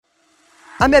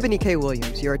I'm Ebony K.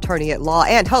 Williams, your attorney at law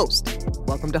and host.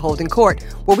 Welcome to Holding Court,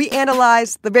 where we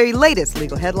analyze the very latest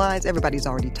legal headlines everybody's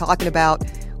already talking about.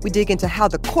 We dig into how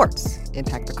the courts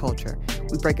impact the culture.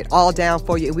 We break it all down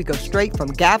for you, and we go straight from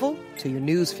gavel to your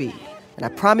news feed. And I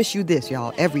promise you this,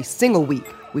 y'all, every single week,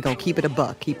 we're going to keep it a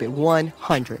buck, keep it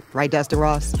 100. Right, Dustin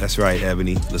Ross? That's right,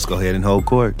 Ebony. Let's go ahead and hold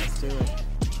court. Let's do it.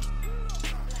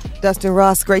 Dustin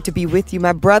Ross, great to be with you,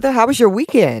 my brother. How was your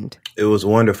weekend? It was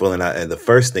wonderful, and the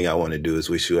first thing I want to do is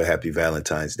wish you a happy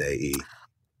Valentine's Day, E.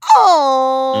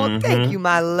 Oh, Thank you,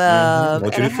 my love. I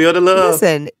want you to feel the love.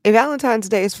 Listen, Valentine's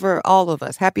Day is for all of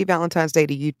us. Happy Valentine's Day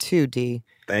to you too, D.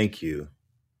 Thank you.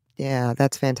 Yeah,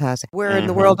 that's fantastic. Where in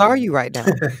the world are you right now?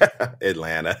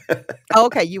 Atlanta.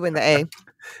 Okay, you in the A.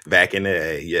 Back in the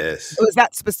A, yes. Was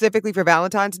that specifically for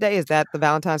Valentine's Day? Is that the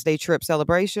Valentine's Day trip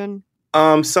celebration?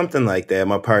 Something like that.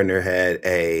 My partner had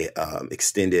a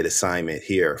extended assignment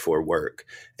here for work,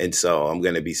 and so I'm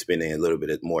going to be spending a little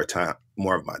bit more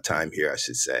of my time here, I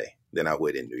should say, than I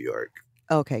would in New York.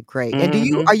 Okay, great. And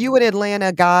are you an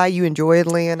Atlanta guy? You enjoy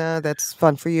Atlanta? That's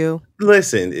fun for you?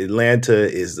 Listen, Atlanta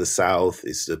is the South.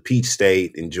 It's the Peach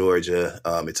State in Georgia.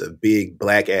 It's a big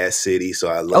black ass city, so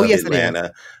I love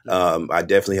Atlanta. I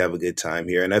definitely have a good time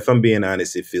here. And if I'm being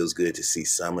honest, it feels good to see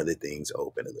some of the things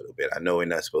open a little bit. I know we're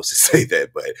not supposed to say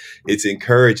that, but it's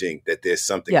encouraging that there's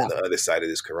something on the other side of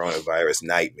this coronavirus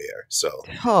nightmare. So,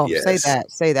 yes.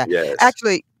 Say that. Yes.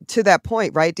 Actually, to that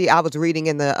point, right, Dee, I was reading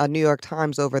in the New York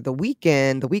Times over the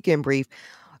weekend brief.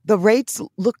 The rates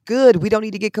look good. We don't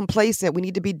need to get complacent. We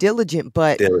need to be diligent,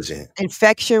 but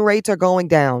infection rates are going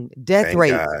down. Death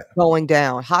rates going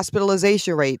down.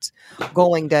 Hospitalization rates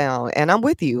going down. And I'm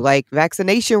with you. Like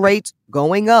vaccination rates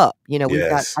going up. You know, we've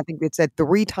got, I think it said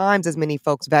 3 times as many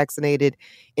folks vaccinated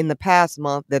in the past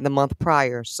month than the month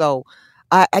prior. So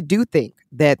I do think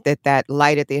that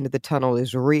light at the end of the tunnel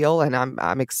is real, and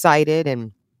I'm excited.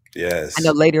 And yes, I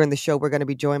know later in the show, we're going to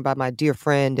be joined by my dear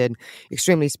friend and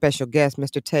extremely special guest,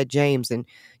 Mr. Ted James. And,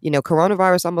 you know,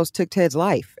 coronavirus almost took Ted's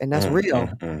life, and that's real.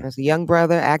 As a young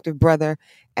brother, active brother,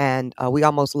 and we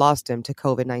almost lost him to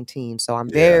COVID-19. So I'm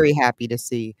very happy to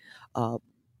see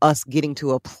us getting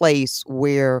to a place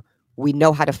where we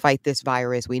know how to fight this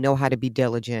virus. We know how to be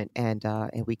diligent, and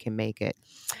we can make it.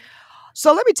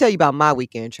 So let me tell you about my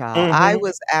weekend, child. I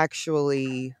was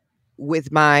actually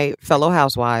with my fellow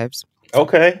housewives.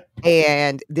 Okay.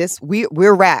 And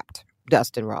we're wrapped,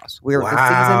 Dustin Ross. We're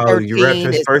wow, season 13. You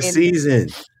wrapped his first season.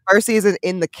 First season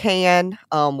in the can.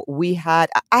 We had,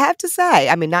 I have to say,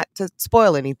 I mean, not to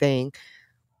spoil anything,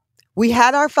 we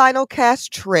had our final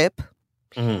cast trip.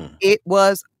 It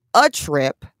was a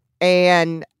trip,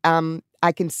 and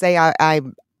I can say I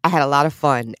had a lot of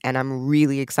fun, and I'm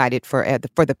really excited for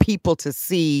the people to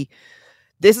see.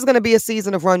 This is going to be a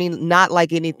season of running not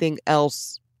like anything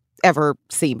else ever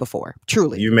seen before.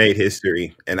 Truly. You made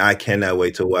history, and I cannot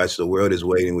wait to watch. The world is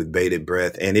waiting with bated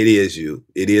breath, and it is you.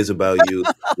 It is about you.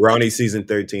 Ronnie season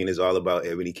 13 is all about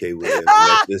Ebony K. Williams.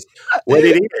 That's just what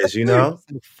it is, you know?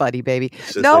 Funny, baby.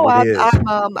 No,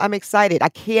 I'm excited. I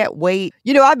can't wait.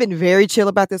 You know, I've been very chill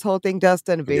about this whole thing,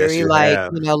 Dustin. Very you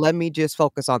know, let me just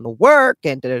focus on the work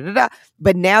and da-da-da-da.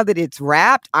 But now that it's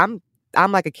wrapped, I'm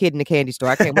like a kid in a candy store.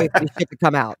 I can't wait for this shit to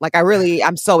come out. Like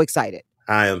I'm so excited.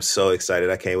 I am so excited.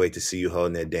 I can't wait to see you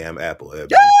holding that damn apple. Ebony.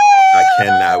 I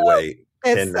cannot wait.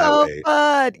 It's so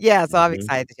fun. Yeah, so I'm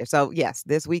excited. So yes,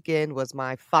 this weekend was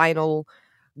my final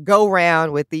go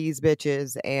round with these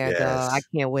bitches, and I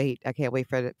can't wait. I can't wait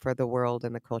for the world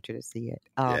and the culture to see it.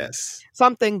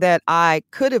 Something that I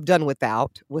could have done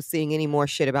without was seeing any more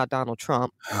shit about Donald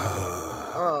Trump.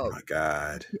 Oh my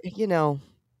God. You know,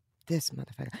 this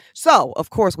motherfucker. So, of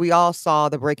course, we all saw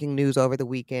the breaking news over the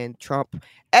weekend. Trump,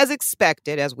 as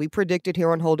expected, as we predicted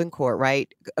here on Holding Court,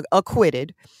 right,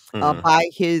 acquitted by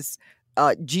his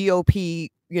GOP,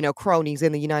 cronies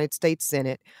in the United States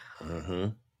Senate.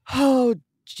 Oh,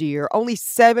 dear. Only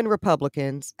 7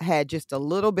 Republicans had just a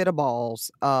little bit of balls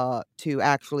to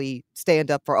actually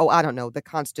stand up for, the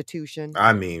Constitution.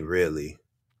 I mean, really.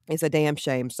 It's a damn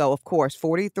shame. So, of course,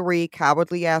 43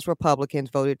 cowardly-ass Republicans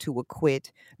voted to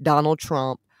acquit Donald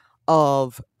Trump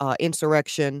of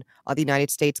insurrection of the United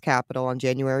States Capitol on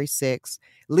January 6th,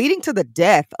 leading to the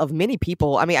death of many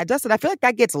people. I mean, Dustin, I feel like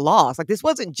that gets lost. Like, this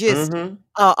wasn't just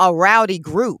a rowdy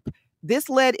group. This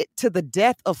led to the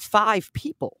death of 5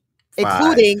 people,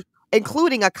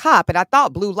 including a cop. And I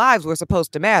thought blue lives were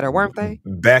supposed to matter, weren't they?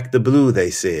 Back the blue,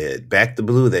 they said. Back the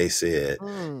blue, they said.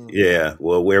 Yeah.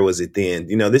 Well, where was it then?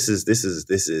 This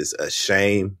is a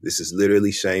shame. This is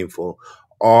literally shameful.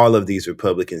 All of these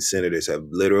Republican senators have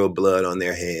literal blood on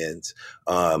their hands.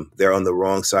 They're on the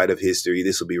wrong side of history.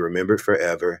 This will be remembered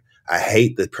forever. I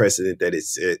hate the precedent that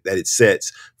it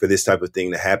sets for this type of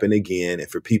thing to happen again, and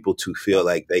for people to feel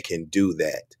like they can do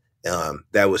that.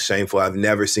 That was shameful. I've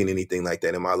never seen anything like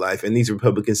that in my life. And these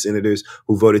Republican senators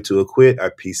who voted to acquit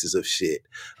are pieces of shit.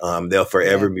 They'll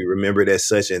forever be remembered as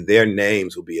such, and their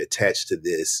names will be attached to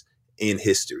this in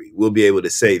history. We'll be able to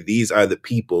say these are the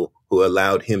people who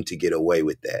allowed him to get away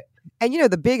with that. And,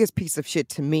 the biggest piece of shit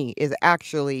to me is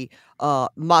actually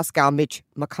Moscow Mitch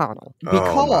McConnell.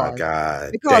 Oh, my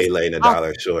God. They laying a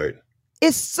dollar short.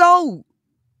 It's so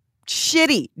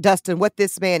shitty, Dustin, what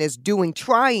this man is doing,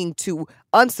 trying to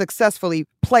unsuccessfully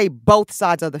play both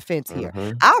sides of the fence here.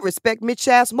 I respect Mitch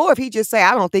ass more if he just say,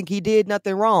 I don't think he did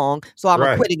nothing wrong, so I'm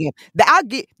acquitting him.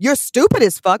 You're stupid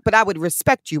as fuck, but I would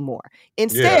respect you more.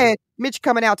 Instead, Mitch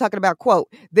coming out talking about,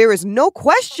 quote, there is no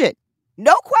question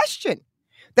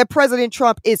that President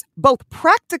Trump is both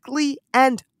practically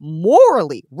and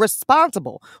morally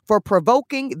responsible for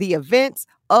provoking the events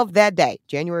of that day,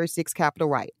 January 6th Capitol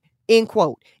riot, end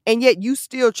quote. And yet you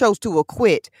still chose to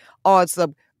acquit on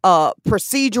some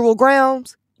procedural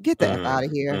grounds. Get the F out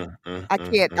of here. I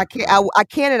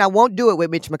can't and I won't do it with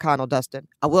Mitch McConnell, Dustin.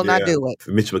 I will not do it.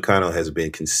 Mitch McConnell has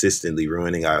been consistently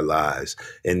ruining our lives.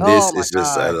 And this is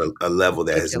just a level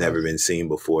that has never been seen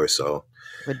before. So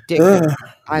ridiculous.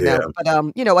 I know. But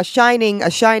a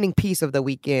shining piece of the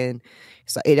weekend.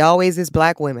 So it always is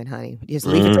Black women, honey. Just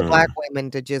leave it to Black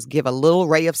women to just give a little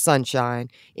ray of sunshine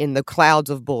in the clouds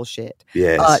of bullshit.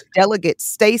 Yes. Delegate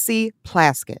Stacey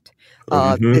Plaskett.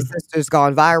 This sister's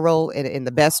gone viral in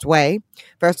the best way.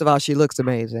 First of all, she looks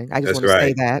amazing. I just want to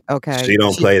say that. Okay. She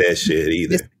don't play that shit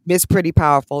either. Miss Pretty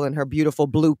Powerful in her beautiful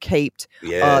blue caped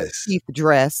Keith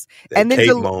dress. And then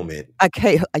Cape moment.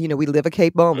 We live a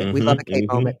Cape moment. We love a Cape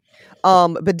moment.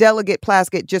 But Delegate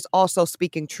Plaskett just also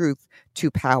speaking truth to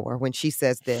power when she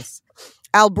says this.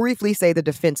 I'll briefly say the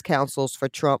defense counsels for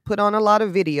Trump put on a lot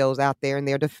of videos out there in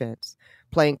their defense,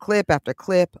 playing clip after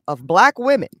clip of Black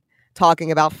women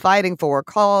talking about fighting for a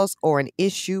cause or an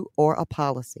issue or a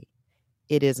policy.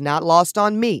 It is not lost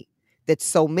on me that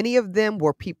so many of them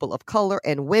were people of color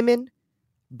and women,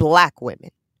 Black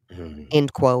women,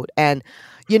 end quote. And,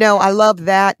 I love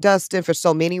that, Dustin, for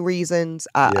so many reasons.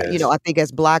 I think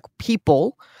as Black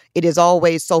people, it is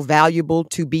always so valuable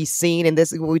to be seen. And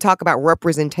this, when we talk about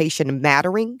representation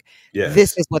mattering,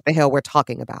 this is what the hell we're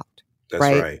talking about. That's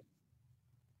right.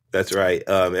 That's right.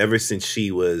 Ever since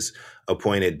she was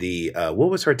appointed what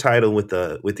was her title with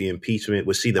the impeachment?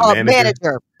 Was she the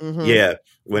manager? Yeah.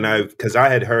 Because I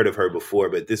had heard of her before,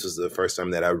 but this was the first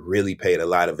time that I really paid a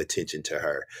lot of attention to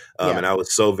her. And I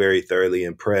was so very thoroughly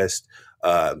impressed.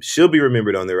 She'll be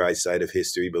remembered on the right side of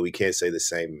history, but we can't say the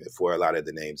same for a lot of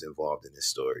the names involved in this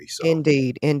story. So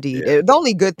Indeed. Yeah. The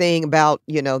only good thing about,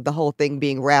 the whole thing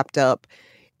being wrapped up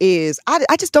is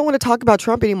I just don't want to talk about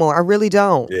Trump anymore. I really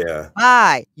don't. Yeah.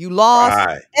 Why? You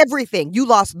lost everything. You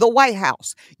lost the White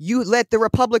House. You let the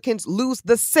Republicans lose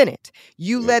the Senate.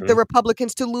 You led the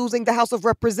Republicans to losing the House of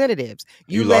Representatives.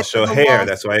 You lost your hair.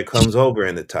 That's why it comes over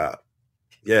in the top.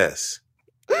 Yes.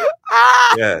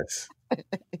 Yes.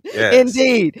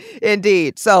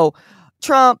 Indeed. So,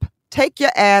 Trump, take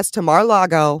your ass to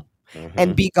Mar-a-Lago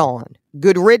and be gone.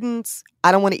 Good riddance.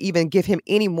 I don't want to even give him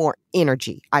any more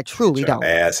energy. I truly don't.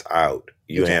 Ass out.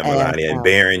 You and Melania and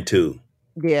Barron too.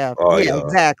 Yeah.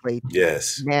 Exactly.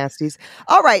 Yes. Nasties.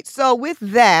 All right. So with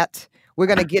that, we're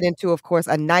going to get into, of course,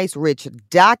 a nice rich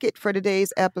docket for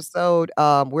today's episode.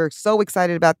 We're so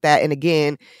excited about that. And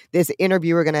again, this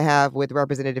interview we're going to have with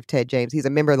Representative Ted James. He's a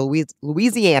member of the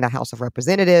Louisiana House of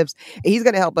Representatives. And he's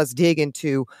going to help us dig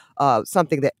into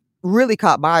something that really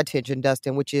caught my attention,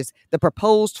 Dustin, which is the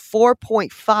proposed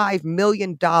 $4.5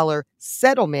 million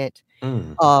settlement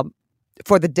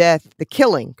for the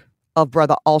killing of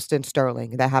brother Alston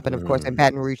Sterling. That happened, of course, in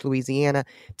Baton Rouge, Louisiana.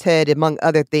 Ted, among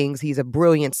other things, he's a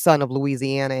brilliant son of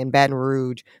Louisiana and Baton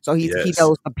Rouge. So he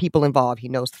knows the people involved. He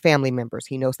knows the family members.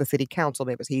 He knows the city council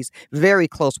members. He's very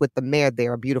close with the mayor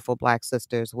there, a beautiful Black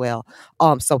sister as well.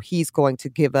 So he's going to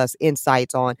give us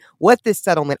insights on what this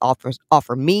settlement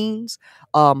offer means,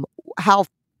 how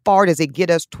far does it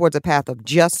get us towards a path of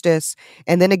justice?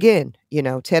 And then again,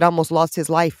 Ted almost lost his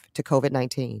life to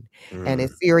COVID-19 and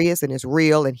it's serious and it's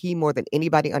real. And he more than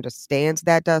anybody understands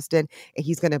that, Dustin. And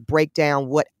he's going to break down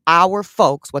what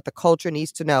the culture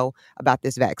needs to know about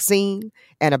this vaccine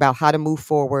and about how to move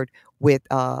forward with,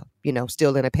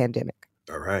 still in a pandemic.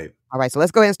 All right. So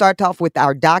let's go ahead and start off with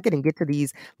our docket and get to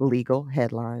these legal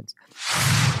headlines.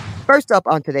 First up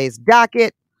on today's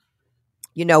docket,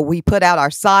 we put out our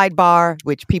sidebar,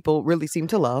 which people really seem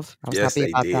to love. I was happy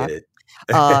about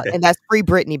that. And that's Free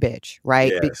Britney, bitch,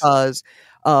 right? Yes. Because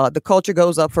The culture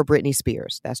goes up for Britney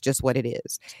Spears. That's just what it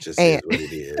is. Just is what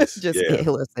it is.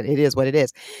 Listen, it is what it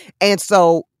is. And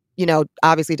so,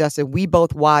 obviously, Dustin, we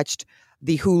both watched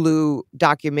the Hulu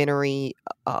documentary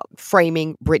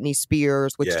Framing Britney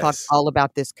Spears, which talks all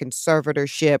about this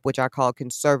conservatorship, which I call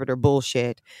conservator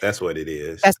bullshit. That's what it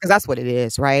is. That's what it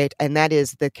is, right? And that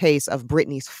is the case of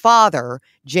Britney's father,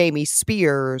 Jamie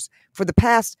Spears, for the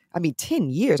past, 10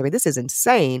 years. This is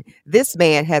insane. This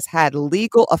man has had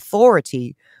legal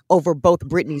authority over both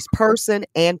Britney's person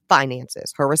and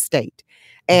finances, her estate.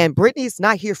 And Britney's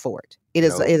not here for it. It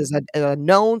is a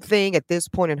known thing at this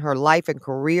point in her life and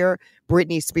career.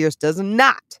 Britney Spears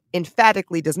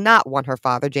emphatically does not want her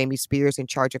father, Jamie Spears, in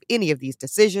charge of any of these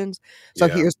decisions. So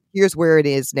here's where it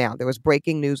is now. There was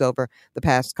breaking news over the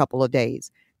past couple of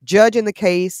days. Judge in the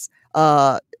case,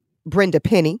 Brenda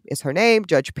Penny is her name.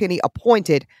 Judge Penny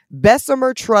appointed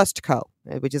Bessemer Trust Co.,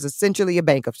 which is essentially a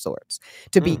bank of sorts,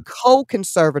 to be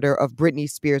co-conservator of Britney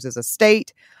Spears'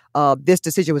 estate. This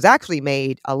decision was actually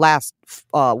made last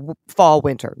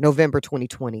winter, November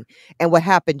 2020. And what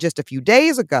happened just a few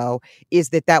days ago is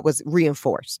that was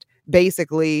reinforced.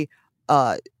 Basically,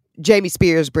 Jamie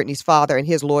Spears, Britney's father, and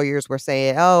his lawyers were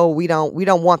saying, "Oh, we don't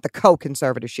want the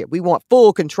co-conservatorship. We want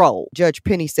full control." Judge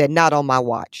Penny said, "Not on my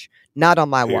watch. Not on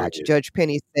my watch." Judge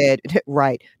Penny said,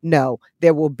 "Right, no,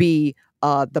 there will be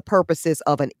the purposes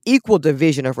of an equal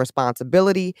division of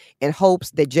responsibility in hopes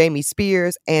that Jamie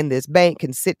Spears and this bank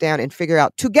can sit down and figure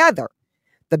out together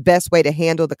the best way to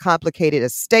handle the complicated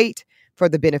estate for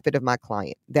the benefit of my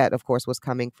client." That, of course, was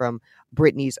coming from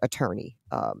Britney's attorney,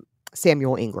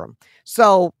 Samuel Ingram.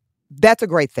 So that's a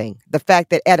great thing. The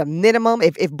fact that at a minimum,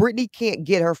 if Britney can't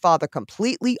get her father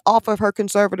completely off of her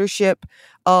conservatorship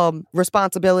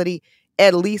responsibility,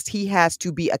 at least he has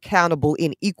to be accountable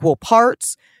in equal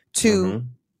parts to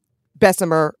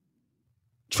Bessemer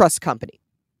Trust Company.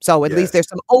 So at least there's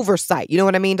some oversight. You know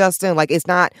what I mean, Dustin? Like, it's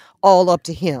not all up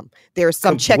to him. There's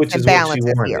some checks and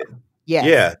balances here.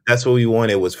 Yeah, that's what we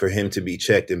wanted, was for him to be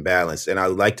checked and balanced. And I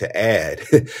would like to add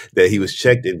that he was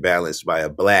checked and balanced by a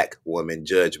Black woman,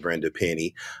 Judge Brenda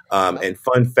Penny. And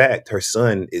fun fact, her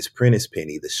son is Prentice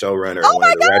Penny, the showrunner and one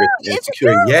of the writers of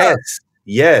Insecure.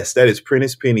 Yes, that is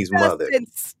Prentice Penny's mother.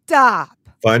 Stop.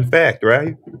 Fun fact,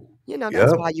 right?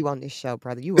 That's why you on this show,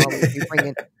 brother. You always be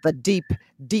bringing the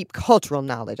deep cultural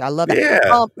knowledge. I love it. Yeah,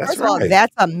 first of all,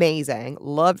 that's amazing.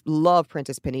 Love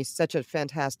Prentice Penny. Such a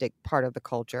fantastic part of the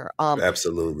culture.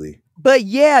 Absolutely. But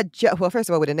well, first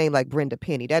of all, with a name like Brenda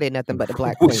Penny, that ain't nothing but a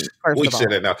Black queen. We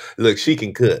should have known. Look, she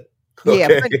can cook. Okay?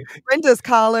 Yeah, Brenda's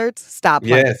collards. Stop.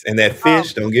 Yes, and that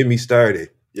fish. Don't get me started.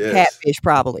 Yes. Catfish,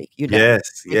 probably.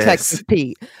 Yes. Texas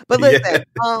Pete. But listen.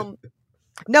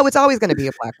 No, it's always going to be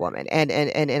a Black woman. And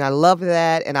I love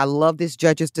that. And I love this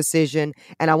judge's decision.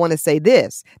 And I want to say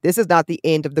this is not the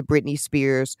end of the Britney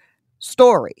Spears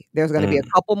story. There's going to be a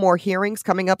couple more hearings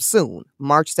coming up soon,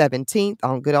 March 17th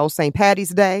on good old St. Patty's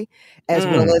Day, as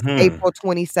well as April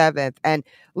 27th. And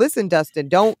listen, Dustin,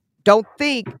 don't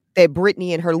think that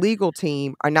Britney and her legal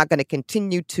team are not going to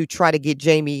continue to try to get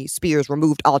Jamie Spears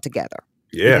removed altogether.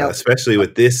 Yeah, especially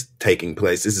with this taking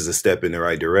place. This is a step in the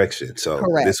right direction. So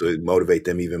this would motivate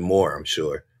them even more, I'm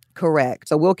sure. Correct.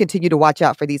 So we'll continue to watch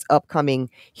out for these upcoming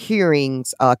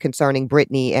hearings concerning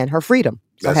Britney and her freedom.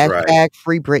 So That's right.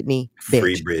 Free Britney, bitch.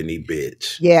 Free Britney,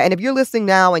 bitch. Yeah, and if you're listening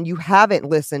now and you haven't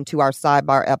listened to our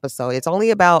sidebar episode, it's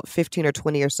only about 15 or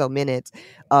 20 or so minutes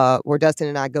where Dustin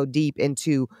and I go deep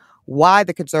into why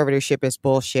the conservatorship is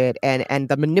bullshit and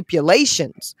the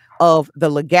manipulations of the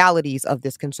legalities of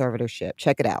this conservatorship.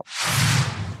 Check it out.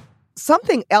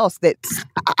 Something else that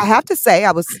I have to say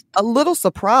I was a little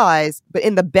surprised, but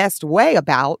in the best way,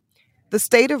 about the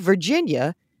state of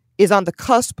Virginia is on the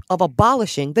cusp of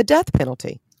abolishing the death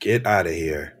penalty. Get out of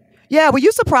here. Yeah, were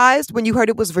you surprised when you heard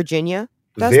it was Virginia?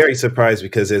 Very surprised,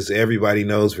 because as everybody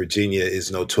knows, Virginia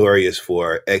is notorious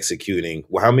for executing.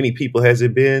 Well, how many people has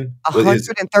it been?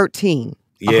 113.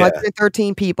 Yeah.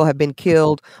 113 people have been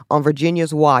killed on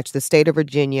Virginia's watch, the state of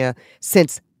Virginia,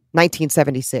 since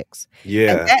 1976.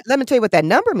 Yeah. And let me tell you what that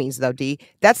number means, though, D.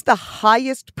 That's the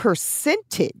highest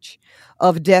percentage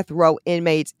of death row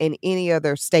inmates in any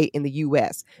other state in the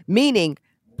U.S., meaning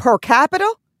per capita,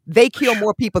 they kill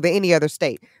more people than any other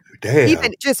state. Damn.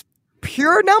 Even just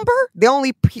pure number, the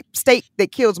only state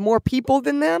that kills more people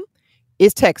than them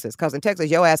is Texas, because in Texas,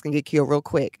 your ass can get killed real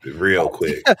quick.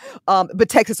 But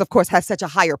Texas, of course, has such a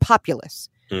higher populace.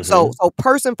 So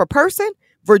person for person,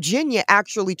 Virginia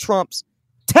actually trumps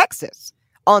Texas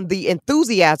on the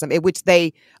enthusiasm in which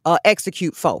they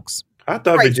execute folks. I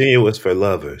thought Virginia was for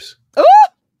lovers.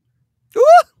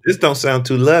 This don't sound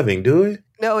too loving, do it?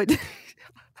 No, it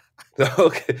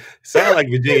Okay, sound like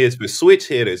Virginia is for switch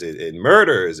hitters and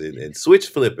murderers and switch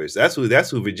flippers. That's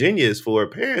who Virginia is for.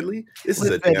 Apparently, this is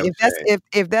a Listen, damn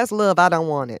if that's love, I don't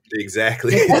want it.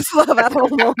 Exactly. If that's love, I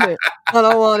don't want it. I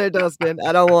don't want it, Dustin.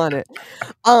 I don't want it.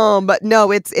 But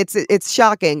no, it's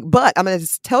shocking. But I'm going to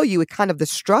just tell you kind of the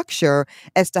structure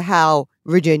as to how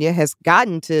Virginia has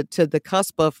gotten to the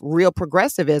cusp of real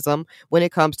progressivism when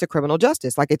it comes to criminal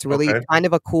justice. Like, it's really kind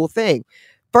of a cool thing.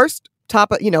 First,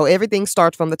 everything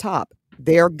starts from the top.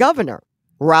 Their governor,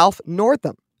 Ralph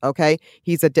Northam. Okay,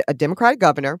 he's a Democratic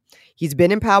governor. He's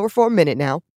been in power for a minute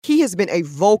now. He has been a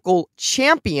vocal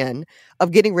champion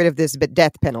of getting rid of this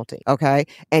death penalty. Okay,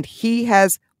 and he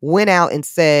has went out and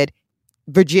said,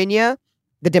 Virginia,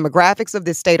 the demographics of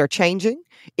this state are changing.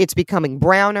 It's becoming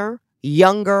browner,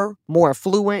 younger, more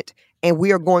affluent, and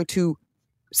we are going to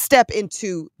step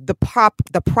into the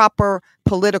proper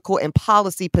political and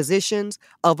policy positions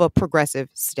of a progressive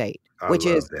state, which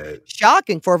is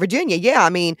shocking for Virginia. Yeah, I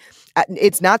mean,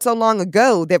 it's not so long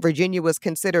ago that Virginia was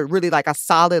considered really like a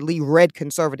solidly red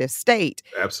conservative state.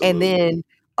 Absolutely. And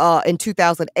then in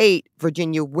 2008,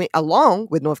 Virginia went, along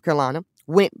with North Carolina,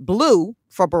 went blue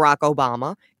for Barack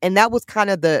Obama. And that was kind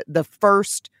of the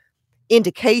first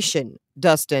indication,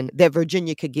 Dustin, that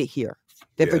Virginia could get here,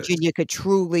 that Virginia could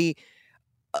truly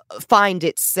find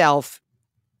itself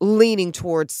leaning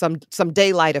towards some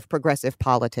daylight of progressive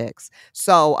politics.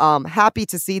 So happy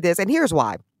to see this. And here's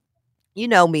why. You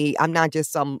know me, I'm not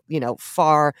just some,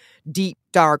 far, deep,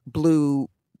 dark blue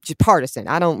partisan.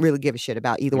 I don't really give a shit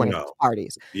about either one of those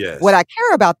parties. Yes. What I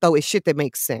care about, though, is shit that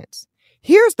makes sense.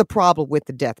 Here's the problem with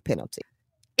the death penalty.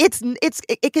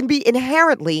 It can be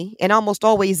inherently, and almost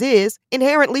always is,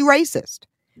 inherently racist.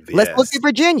 Yes. Let's look at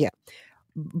Virginia.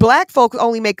 Black folks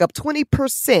only make up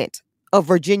 20% of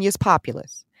Virginia's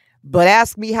populace. But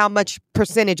ask me how much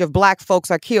percentage of black folks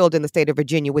are killed in the state of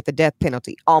Virginia with the death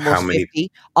penalty.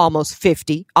 Almost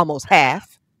 50, almost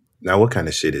half. Now, what kind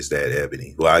of shit is that,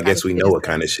 Ebony? Well, I guess we know what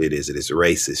kind of shit is it. It's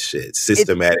racist shit.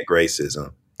 Systematic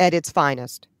racism. At its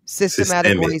finest.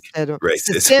 Systematic racism.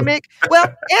 Systemic. Well,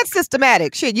 and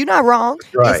systematic. Shit, you're not wrong.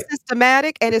 Right. It's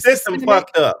systematic and it's system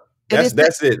fucked up.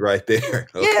 That's it right there.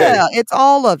 Okay. Yeah, it's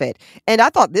all of it. And I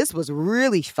thought this was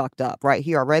really fucked up right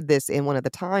here. I read this in one of the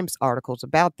Times articles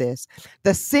about this.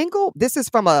 This is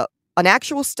from an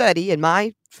actual study in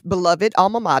my beloved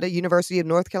alma mater, University of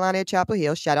North Carolina at Chapel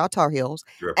Hill, shout out Tar Heels,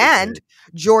 and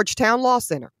Georgetown Law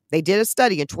Center. They did a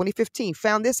study in 2015,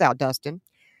 found this out, Dustin.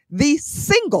 The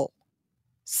single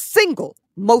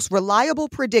most reliable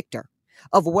predictor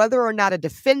of whether or not a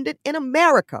defendant in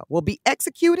America will be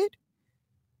executed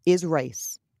is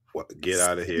race. Get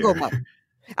out of here.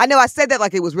 I know I said that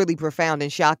like it was really profound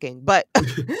and shocking, but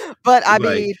I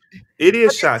mean, it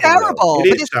is shocking. Terrible.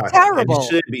 It is shocking. Terrible. And it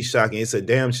should be shocking. It's a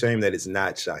damn shame that it's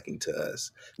not shocking to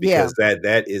us because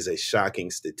that is a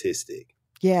shocking statistic.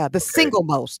 Yeah, the single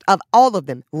most of all of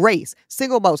them, race,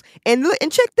 single most. And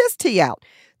check this tea out.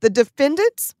 The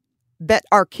defendants that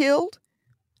are killed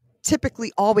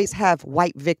typically always have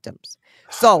white victims.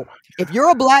 So if you're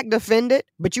a black defendant,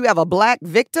 but you have a black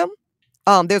victim,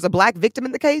 there's a black victim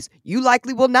in the case, you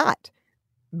likely will not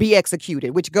be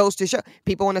executed, which goes to show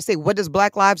people want to say, what does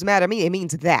Black Lives Matter mean? It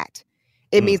means that.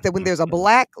 It means that when there's a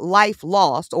black life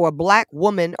lost or a black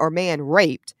woman or man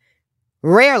raped,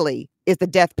 rarely is the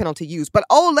death penalty used. But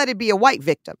let it be a white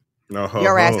victim.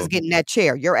 Your ass is getting that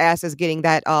chair. Your ass is getting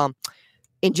that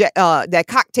that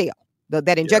cocktail,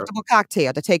 that injectable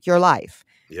cocktail to take your life.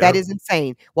 Yep. That is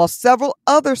insane. While several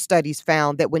other studies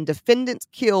found that when defendants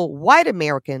kill white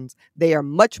Americans, they are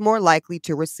much more likely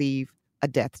to receive a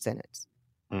death sentence.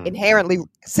 Inherently,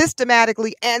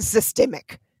 systematically, and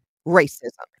systemic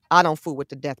racism. I don't fool with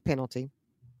the death penalty.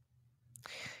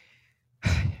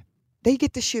 They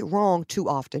get this shit wrong too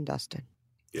often, Dustin.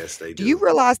 Yes, they do. Do you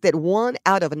realize that 1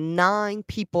 out of 9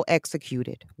 people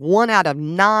executed, 1 out of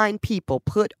 9 people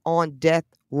put on death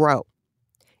row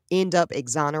end up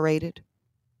exonerated?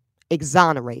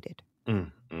 Exonerated.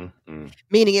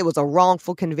 Meaning it was a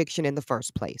wrongful conviction in the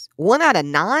first place. 1 out of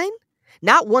 9?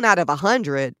 Not 1 out of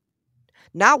 100.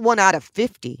 Not 1 out of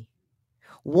 50.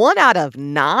 1 out of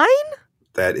 9?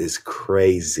 That is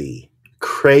crazy.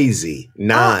 Crazy.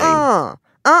 9.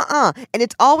 And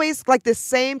it's always like the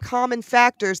same common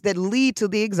factors that lead to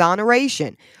the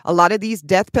exoneration. A lot of these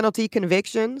death penalty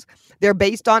convictions, they're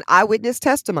based on eyewitness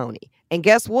testimony. And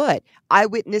guess what?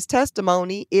 Eyewitness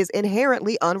testimony is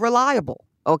inherently unreliable.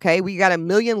 Okay, we got a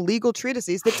million legal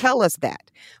treatises that tell us that.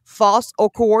 False or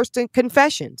coerced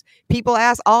confessions. People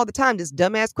ask all the time this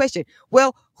dumbass question.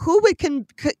 Well, who would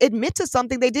admit to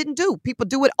something they didn't do? People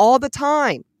do it all the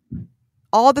time.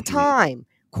 All the time.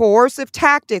 Coercive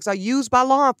tactics are used by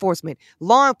law enforcement.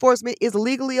 Law enforcement is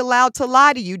legally allowed to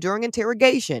lie to you during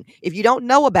interrogation. If you don't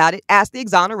know about it, ask the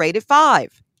exonerated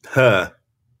five.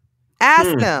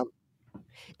 Ask them.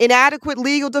 Inadequate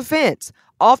legal defense.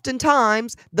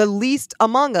 Oftentimes, the least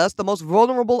among us, the most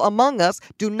vulnerable among us,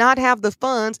 do not have the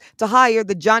funds to hire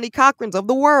the Johnny Cochrans of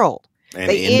the world. And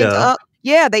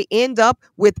they end up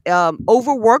with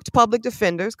overworked public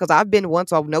defenders, because I've been one,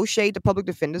 so no shade to public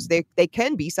defenders. They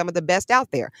can be some of the best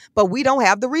out there, but we don't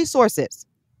have the resources.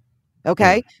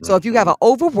 Okay? So if you have an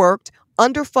overworked,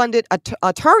 underfunded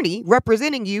attorney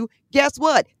representing you, guess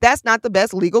what? That's not the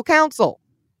best legal counsel.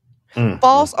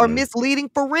 False or misleading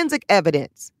forensic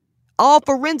evidence. All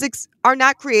forensics are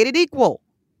not created equal.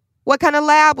 What kind of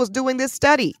lab was doing this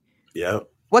study? Yep.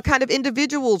 What kind of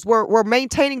individuals were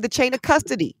maintaining the chain of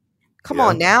custody? Come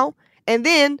on now. And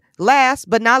then last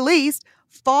but not least,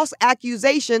 false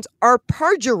accusations or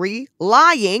perjury,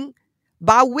 lying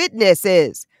by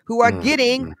witnesses who are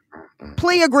getting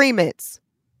plea agreements.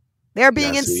 They're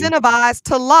being incentivized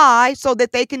to lie so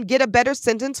that they can get a better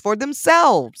sentence for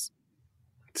themselves.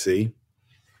 See?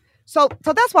 So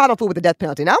that's why I don't fool with the death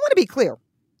penalty. Now, I want to be clear.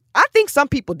 I think some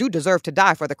people do deserve to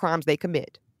die for the crimes they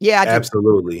commit. Yeah, I do.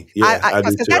 Absolutely. Yeah, I do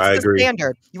too. That's I agree. The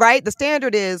standard, right? The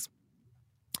standard is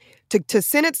to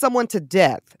sentence someone to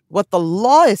death. What the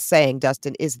law is saying,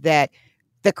 Dustin, is that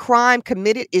the crime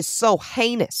committed is so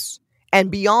heinous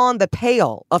and beyond the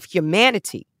pale of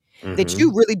humanity that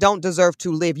you really don't deserve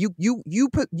to live. You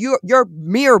put your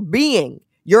mere being,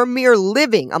 your mere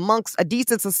living amongst a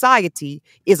decent society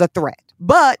is a threat.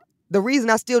 But the reason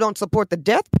I still don't support the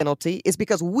death penalty is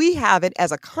because we haven't,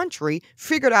 as a country,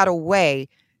 figured out a way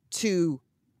to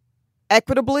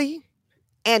equitably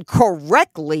and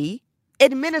correctly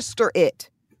administer it.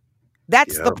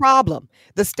 That's the problem.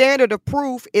 The standard of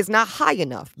proof is not high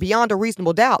enough, beyond a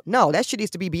reasonable doubt. No, that shit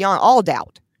needs to be beyond all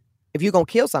doubt if you're going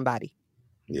to kill somebody.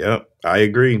 Yep, I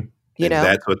agree.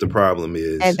 That's what the problem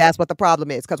is. And that's what the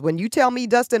problem is. Because when you tell me,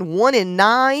 Dustin, 1 in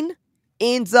 9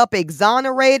 ends up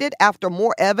exonerated after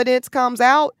more evidence comes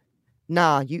out,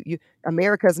 nah,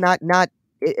 America's not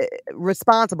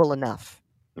responsible enough,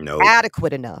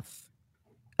 adequate enough,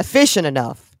 efficient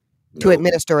enough to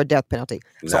administer a death penalty.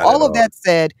 So all of that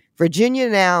said, Virginia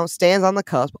now stands on the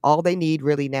cusp. All they need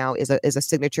really now is a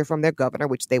signature from their governor,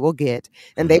 which they will get,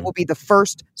 and they will be the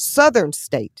first Southern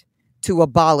state to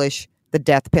abolish the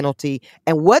death penalty.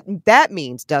 And what that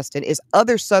means, Dustin, is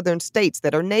other Southern states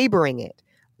that are neighboring it,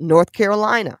 North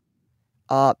Carolina,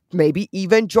 maybe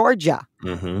even Georgia,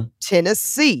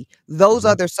 Tennessee, those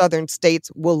other Southern states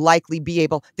will likely be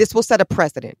able, this will set a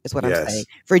precedent, is what I'm saying.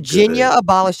 Virginia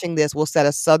abolishing this will set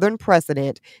a Southern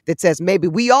precedent that says maybe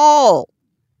we all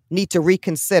need to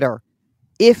reconsider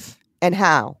if and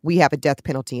how we have a death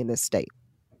penalty in this state.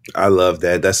 I love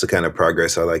that. That's the kind of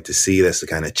progress I like to see. That's the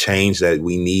kind of change that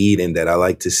we need and that I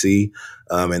like to see.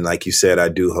 And like you said, I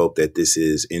do hope that this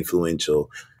is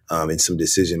influential in some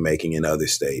decision making in other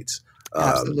states.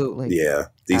 Absolutely. Yeah.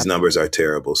 These numbers are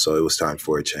terrible. So it was time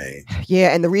for a change.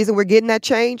 Yeah. And the reason we're getting that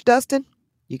change, Dustin,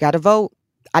 you got to vote.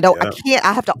 I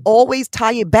have to always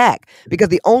tie it back, because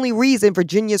the only reason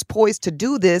Virginia's poised to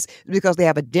do this is because they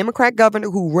have a Democrat governor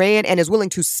who ran and is willing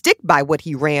to stick by what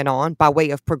he ran on by way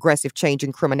of progressive change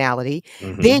in criminality.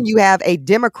 Then you have a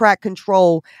Democrat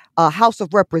controlled House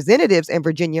of Representatives in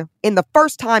Virginia in the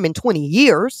first time in 20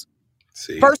 years.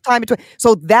 First time in 20.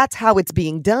 So that's how it's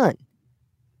being done.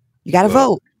 You got to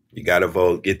vote. You got to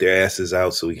vote. Get their asses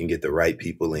out so we can get the right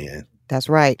people in. That's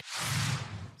right.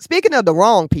 Speaking of the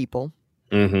wrong people.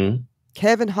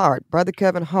 Kevin Hart, brother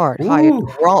Kevin Hart, hired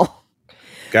wrong.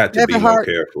 Got to be more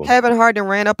careful. Kevin Hart and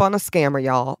ran up on a scammer,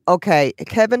 y'all. Okay,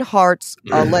 Kevin Hart's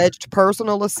alleged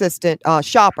personal assistant,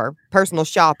 personal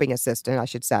shopping assistant, I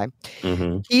should say.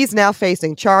 He's now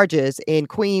facing charges in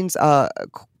Queens,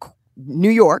 New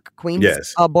York,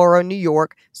 Borough, New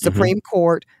York, Supreme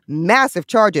Court, massive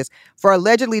charges for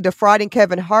allegedly defrauding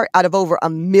Kevin Hart out of over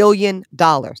 $1 million.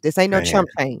 This ain't no chump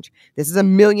change. This is $1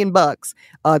 million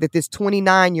that this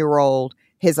 29-year-old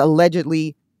has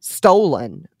allegedly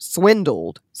stolen,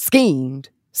 swindled, schemed,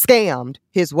 scammed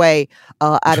his way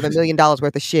out of $1 million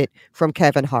worth of shit from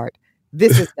Kevin Hart.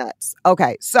 This is nuts.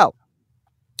 Okay, so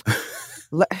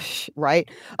right?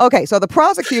 Okay, so the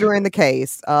prosecutor in the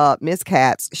case, Ms.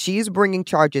 Katz, she's bringing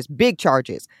charges, big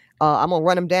charges. I'm gonna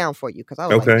run them down for you because I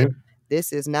was like,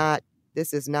 this is not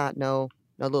no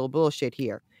little bullshit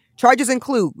here. Charges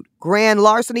include grand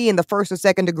larceny in the first or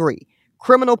second degree,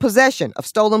 criminal possession of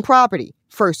stolen property,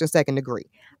 first or second degree,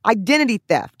 identity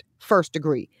theft, first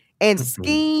degree, and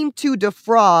schemed to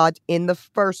defraud in the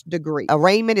first degree.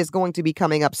 Arraignment is going to be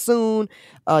coming up soon,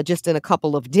 just in a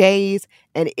couple of days.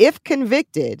 And if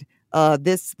convicted,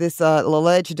 this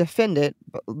alleged defendant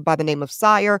by the name of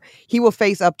Sire, he will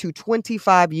face up to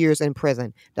 25 years in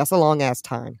prison. That's a long ass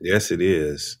time. Yes, it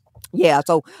is. Yeah,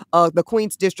 so the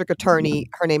Queens District Attorney,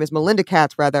 her name is Melinda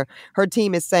Katz, rather, her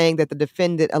team is saying that the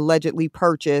defendant allegedly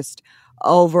purchased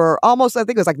over almost, I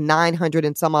think it was like $900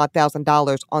 and some odd thousand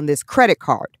on this credit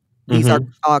card. These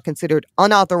are considered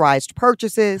unauthorized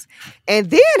purchases, and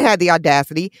then had the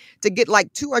audacity to get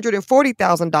like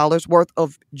 $240,000 worth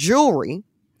of jewelry.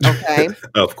 Okay,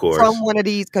 of course, from one of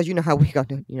these, because you know how we got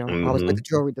to, always with the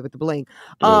jewelry with the bling,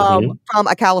 from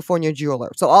a California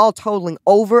jeweler. So all totaling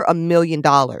over $1 million,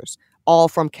 all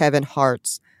from Kevin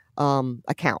Hart's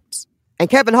accounts, and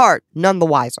Kevin Hart none the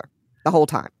wiser the whole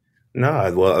time.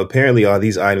 No, well, apparently all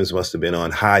these items must have been on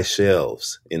high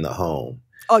shelves in the home.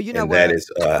 Oh, you know and what? That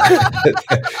is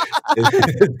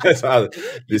that's how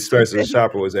this personal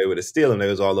shopper was able to steal them. It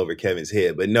was all over Kevin's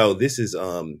head. But no, this is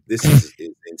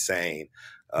insane.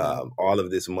 All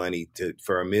of this money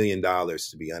for $1 million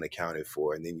to be unaccounted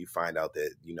for, and then you find out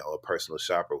that a personal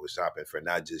shopper was shopping for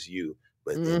not just you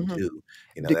but them too.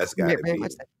 That's got to be.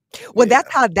 Well,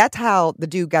 that's how the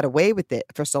dude got away with it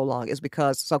for so long, is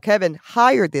because Kevin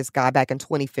hired this guy back in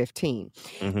 2015,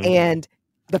 and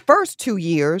the first 2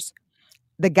 years,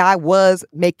 the guy was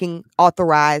making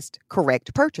authorized,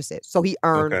 correct purchases. So he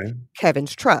earned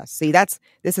Kevin's trust. See, this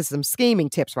is some scheming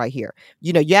tips right here.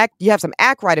 You have some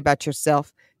act right about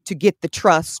yourself to get the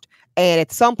trust. And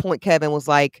at some point, Kevin was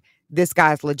like, this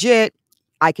guy's legit.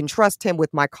 I can trust him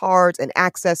with my cards and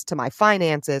access to my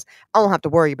finances. I don't have to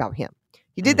worry about him.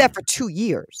 He did that for 2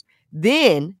 years.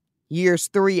 Then years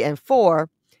 3 and 4,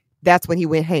 that's when he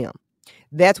went ham.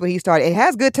 That's when he started. It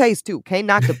has good taste too. Can't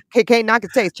knock the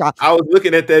taste, child. I was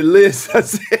looking at that list. I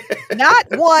said, not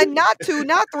 1, not 2,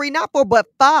 not 3, not 4, but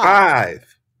 5.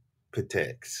 5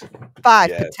 Pateks. 5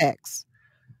 Pateks.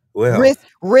 Well,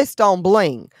 wrist on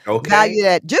bling. Okay. Valued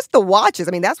at just the watches.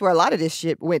 I mean, that's where a lot of this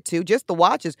shit went to. Just the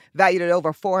watches valued at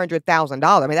over $400,000.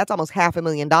 I mean, that's almost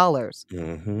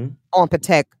 $500,000 on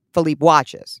Patek Philippe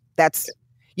watches. That's.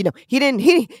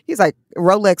 He's like,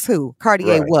 Rolex who?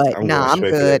 Cartier what? I'm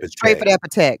good. Straight for that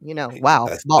Patek. Wow.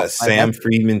 A Sam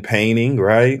Friedman painting,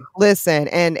 right? Listen,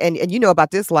 and you know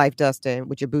about this life, Dustin,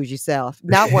 with your bougie self.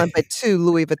 Not 1, but 2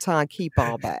 Louis Vuitton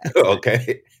keep-all bags.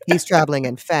 Okay. He's traveling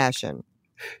in fashion.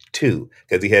 2,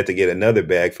 because he had to get another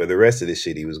bag for the rest of the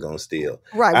shit he was going to steal.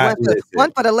 Right.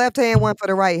 One for the left hand, one for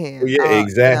the right hand. Yeah,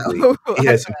 exactly. He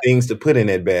had some things to put in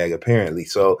that bag, apparently.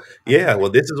 So, yeah, well,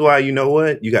 this is why, you know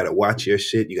what? You got to watch your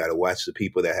shit. You got to watch the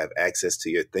people that have access to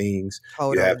your things.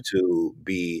 You have to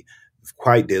be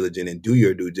quite diligent and do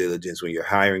your due diligence when you're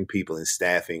hiring people and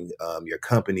staffing your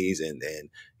companies and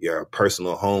your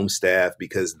personal home staff,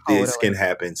 because this can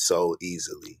happen so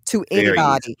easily to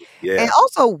anybody. Yeah. And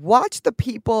also watch the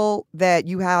people that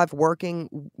you have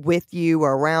working with you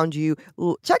or around you.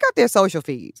 Check out their social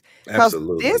feeds.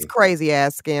 Absolutely. This crazy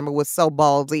ass scammer was so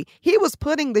ballsy. He was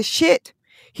putting the shit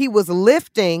he was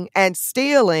lifting and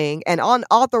stealing and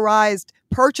unauthorized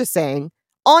purchasing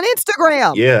on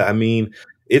Instagram. Yeah, I mean,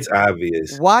 it's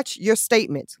obvious. Watch your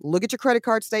statements. Look at your credit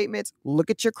card statements. Look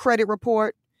at your credit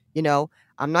report.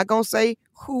 I'm not going to say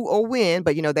who or when,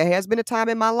 but, there has been a time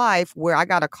in my life where I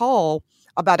got a call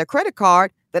about a credit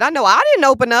card that I know I didn't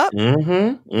open up.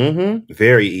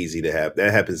 Very easy to have.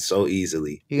 That happens so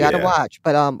easily. You got to watch.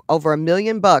 But over $1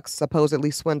 million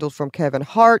supposedly swindled from Kevin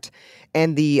Hart,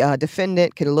 and the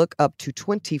defendant can look up to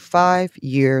 25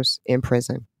 years in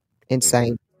prison.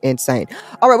 Insane.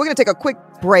 All right, we're going to take a quick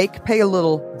break, pay a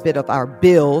little bit of our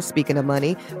bills, speaking of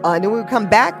money. And then when we come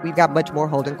back, we've got much more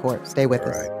Holding Court. Stay with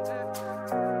us.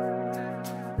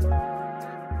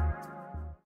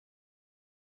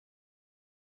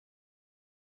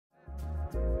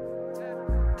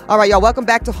 All right, y'all, welcome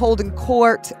back to Holding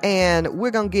Court. And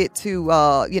we're going to get to,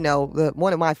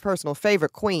 one of my personal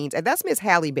favorite queens, and that's Miss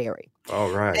Halle Berry.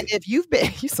 All right. And if you've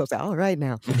been, you're so sad, all right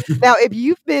now. Now, if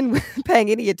you've been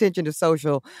paying any attention to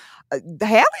social,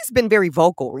 Halle's been very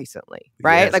vocal recently,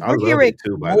 right? Yes, like we're hearing,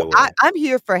 too, by the way. I'm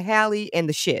here for Halle and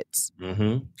the shits.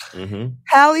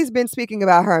 Halle's been speaking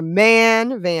about her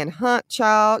man, Van Hunt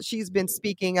child. She's been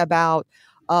speaking about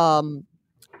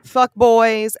fuck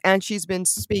boys, and she's been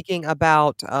speaking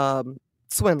about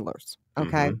swindlers.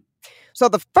 Okay. So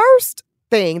the first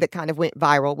thing that kind of went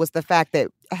viral was the fact that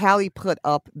Halle put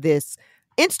up this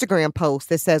Instagram post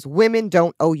that says women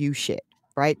don't owe you shit,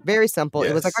 right? Very simple.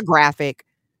 Yes. It was like a graphic.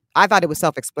 I thought it was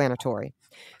self-explanatory.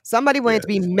 Somebody wanted to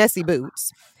be messy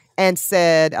boots and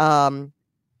said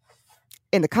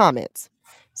in the comments,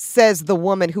 says the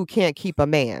woman who can't keep a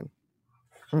man.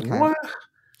 Okay. What?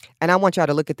 And I want y'all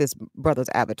to look at this brother's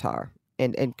avatar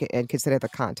and consider the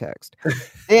context.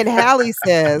 Then Hallie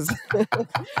says,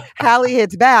 Hallie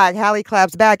hits back, Hallie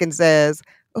claps back and says,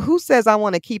 who says I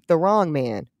want to keep the wrong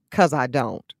man? 'Cause I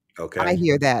don't. Okay. I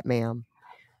hear that, ma'am.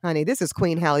 Honey, this is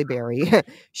Queen Halle Berry.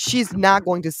 She's not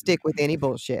going to stick with any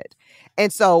bullshit.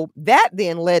 And so that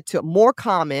then led to more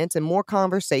comments and more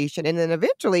conversation. And then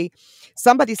eventually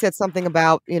somebody said something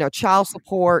about, child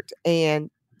support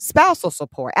and spousal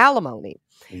support, alimony.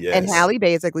 Yes. And Halle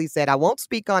basically said, I won't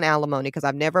speak on alimony because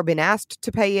I've never been asked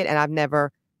to pay it and I've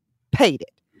never paid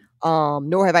it,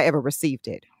 nor have I ever received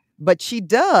it. But she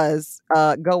does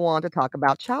go on to talk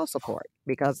about child support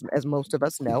because, as most of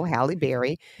us know, Halle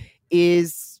Berry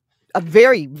is a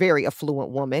very, very affluent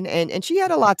woman. And she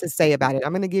had a lot to say about it.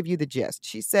 I'm going to give you the gist.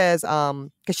 She says,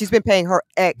 because she's been paying her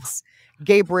ex,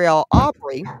 Gabriel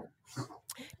Aubry,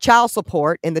 child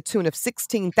support in the tune of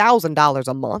 $16,000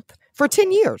 a month for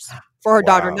 10 years for her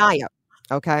daughter, Naya.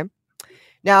 Okay.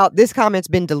 Now, this comment's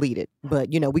been deleted, but,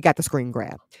 we got the screen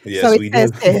grab. Yes, so we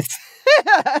did.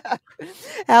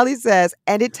 Halle says,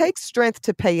 and it takes strength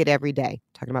to pay it every day.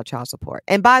 Talking about child support.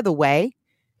 And by the way,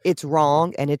 it's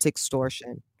wrong and it's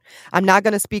extortion. I'm not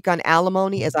going to speak on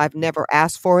alimony as I've never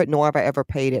asked for it, nor have I ever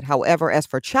paid it. However, as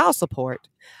for child support,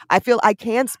 I feel I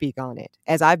can speak on it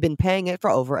as I've been paying it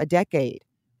for over a decade.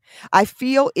 I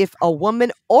feel if a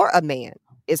woman or a man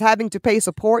is having to pay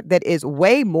support that is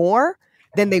way more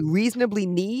than they reasonably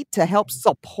need to help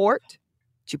support,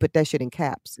 she put that shit in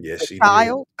caps. Yes, she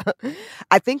child.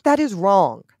 I think that is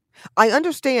wrong. I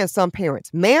understand some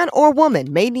parents, man or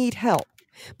woman, may need help.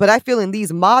 But I feel in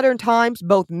these modern times,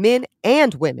 both men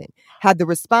and women have the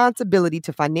responsibility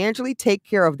to financially take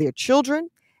care of their children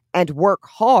and work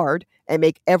hard and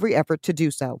make every effort to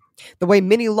do so. The way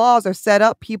many laws are set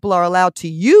up, people are allowed to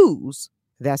use,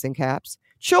 that's in caps,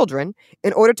 children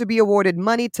in order to be awarded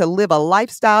money to live a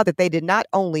lifestyle that they did not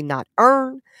only not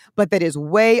earn, but that is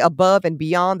way above and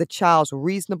beyond the child's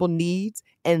reasonable needs.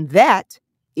 And that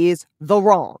is the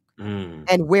wrong.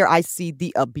 And where I see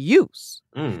the abuse.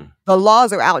 The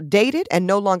laws are outdated and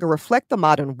no longer reflect the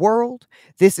modern world.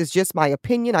 This is just my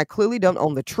opinion. I clearly don't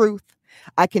own the truth.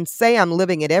 I can say I'm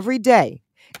living it every day,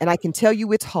 and I can tell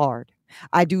you it's hard.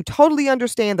 I do totally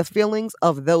understand the feelings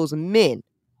of those men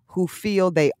who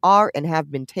feel they are and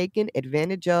have been taken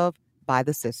advantage of by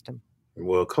the system.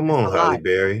 Well, come on, Halle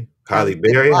Berry. Halle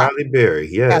Berry,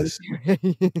 yes.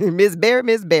 Miss Berry.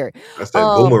 That's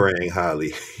that boomerang, Halle.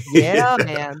 Yeah,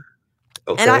 man.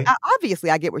 Okay. And I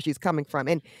obviously I get where she's coming from.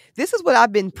 And this is what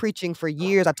I've been preaching for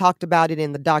years. I talked about it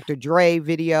in the Dr. Dre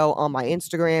video on my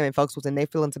Instagram, and folks was in their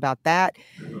feelings about that.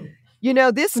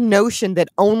 This notion that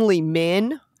only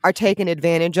men are taken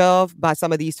advantage of by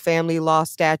some of these family law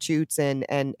statutes and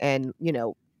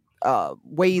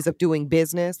ways of doing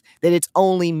business, that it's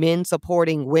only men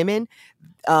supporting women,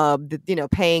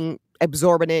 paying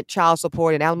exorbitant child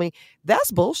support and alimony.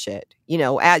 That's bullshit. You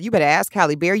better ask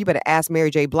Halle Berry. You better ask Mary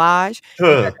J. Blige. You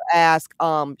better ask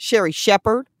Sherry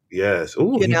Shepherd. Yes.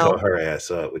 Ooh, he taught her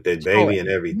ass up with that baby and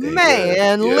everything.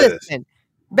 Man, listen.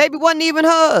 Baby wasn't even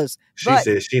hers. She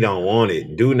said she don't want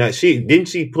it. Didn't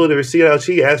she pull the receipt out?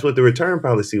 She asked what the return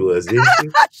policy was, didn't she?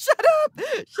 Shut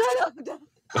up.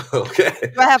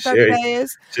 Okay. Do I have 30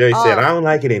 days? Sherry said, I don't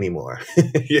like it anymore.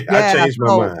 I changed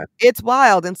my mind. It's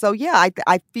wild. And so,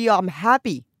 I feel I'm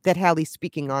happy that Halle's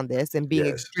speaking on this and being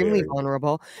extremely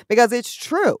vulnerable because it's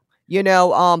true.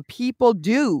 People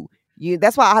do.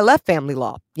 That's why I left family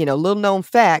law. Little known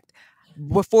fact,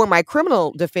 before my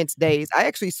criminal defense days, I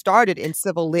actually started in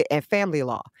civil lit and family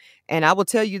law. And I will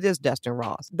tell you this, Dustin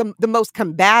Ross, the most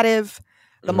combative,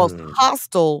 the most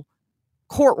hostile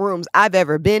courtrooms I've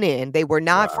ever been in. They were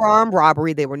not for armed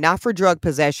robbery. They were not for drug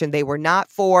possession. They were not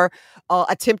for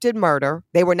attempted murder.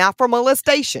 They were not for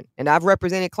molestation. And I've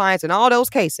represented clients in all those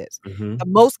cases. The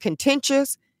most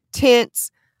contentious,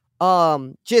 tense,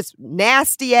 just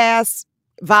nasty ass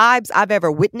vibes I've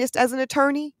ever witnessed as an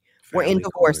attorney were in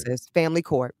divorces, family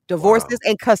court, divorces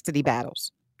and custody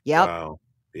battles. Yep. Wow.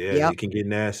 Yeah, it can get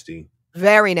nasty.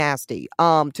 Very nasty.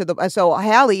 So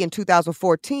Halle in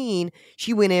 2014,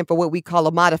 she went in for what we call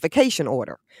a modification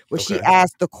order, where she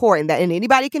asked the court, and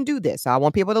anybody can do this. So I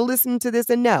want people to listen to this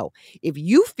and know if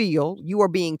you feel you are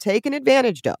being taken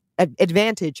advantage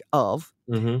of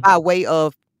by way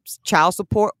of child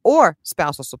support or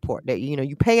spousal support, that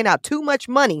you paying out too much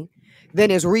money than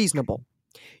is reasonable.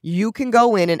 You can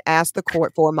go in and ask the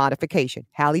court for a modification.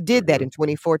 Halle did that in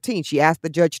 2014. She asked the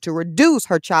judge to reduce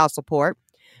her child support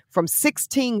from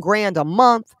 $16,000 a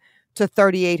month to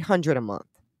 $3,800 a month.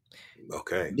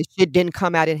 Okay. This shit didn't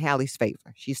come out in Halle's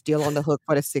favor. She's still on the hook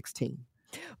for the 16.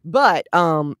 But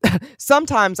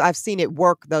sometimes I've seen it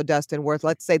work though, Dustin, where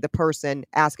let's say the person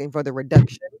asking for the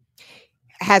reduction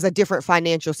has a different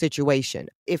financial situation.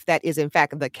 If that is in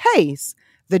fact the case,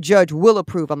 the judge will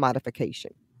approve a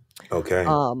modification. Okay.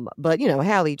 But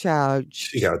Halle, child,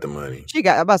 she got the money. I'm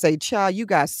about to say, child, you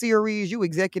got series, you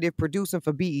executive producing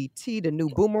for BET, the new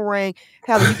Boomerang.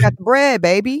 Halle, you got the bread,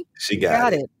 baby. She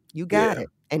got it. You got it.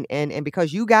 And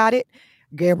because you got it,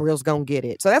 Gabriel's gonna get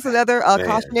it. So that's another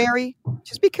cautionary.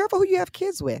 Just be careful who you have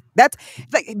kids with. That's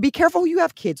like, be careful who you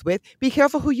have kids with. Be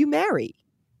careful who you marry.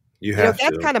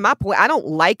 That's kind of my point. I don't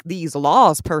like these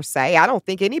laws per se. I don't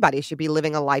think anybody should be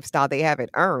living a lifestyle they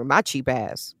haven't earned. My cheap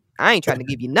ass. I ain't trying to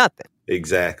give you nothing.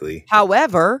 Exactly.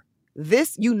 However,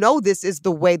 this is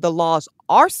the way the laws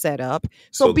are set up.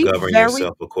 So govern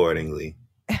yourself accordingly.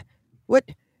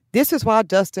 This is why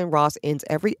Dustin Ross ends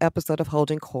every episode of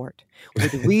Holding Court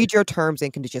with read your terms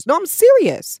and conditions. No, I'm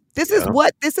serious. This is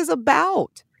what this is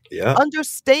about. Yeah.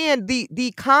 Understand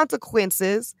the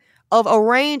consequences of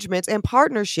arrangements and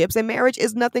partnerships, and marriage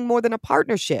is nothing more than a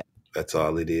partnership. That's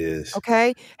all it is.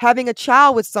 Okay. Having a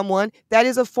child with someone, that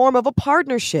is a form of a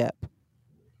partnership.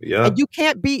 Yeah. And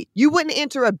you wouldn't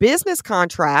enter a business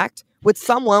contract with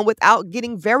someone without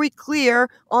getting very clear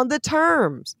on the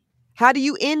terms. How do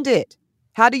you end it?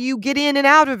 How do you get in and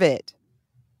out of it?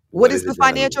 What is the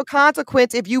financial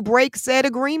consequence if you break said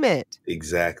agreement?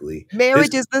 Exactly.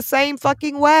 Marriage is the same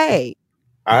fucking way.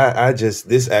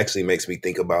 This actually makes me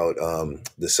think about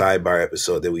the sidebar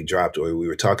episode that we dropped where we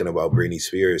were talking about Britney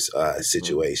Spears'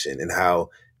 situation and how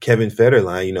Kevin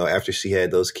Federline, after she had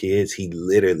those kids, he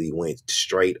literally went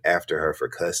straight after her for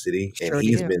custody. And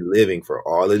he's been living for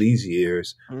all of these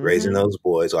years, raising those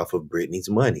boys off of Britney's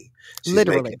money. She's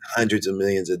making hundreds of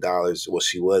millions of dollars. Well,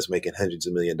 she was making hundreds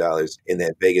of $millions in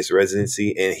that Vegas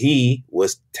residency. And he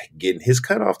was getting his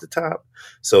cut off the top.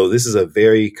 So this is a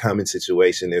very common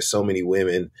situation. There's so many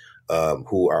women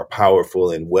who are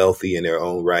powerful and wealthy in their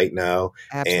own right now.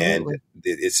 Absolutely.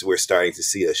 And we're starting to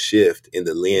see a shift in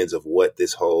the lens of what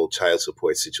this whole child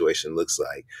support situation looks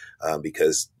like,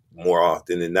 because more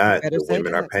often than not, the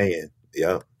women are paying.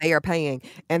 Yeah, they are paying,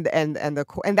 and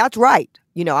that's right.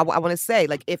 I want to say,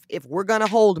 like, if we're gonna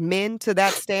hold men to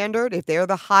that standard, if they're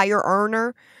the higher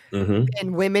earner,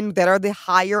 and women that are the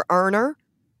higher earner,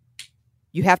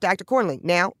 you have to act accordingly.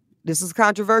 Now, this is a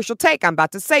controversial take I'm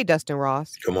about to say, Dustin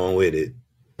Ross. Come on with it.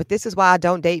 But this is why I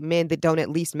don't date men that don't at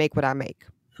least make what I make.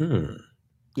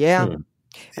 Yeah.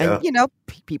 And,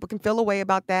 people can feel a way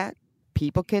about that.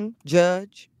 People can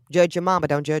judge your mama,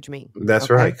 don't judge me. That's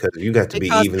right, because you got to be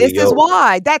evenly This yoked. is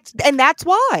why. That's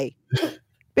why.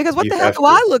 Because what the hell do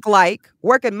I look like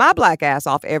working my black ass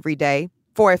off every day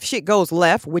for if shit goes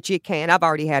left, which it can. I've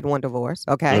already had one divorce,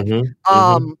 okay?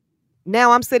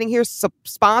 Now I'm sitting here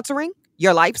sponsoring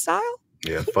your lifestyle?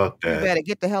 Yeah, fuck that. You better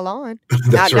get the hell on.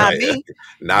 That's not right. me.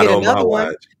 Not on my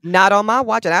watch. Not on my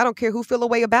watch, and I don't care who feel a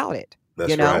way about it.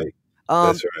 That's right.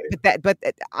 That's right. But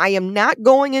I am not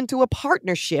going into a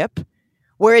partnership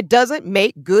where it doesn't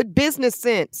make good business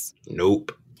sense.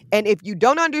 Nope. And if you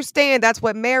don't understand that's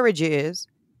what marriage is,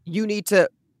 you need to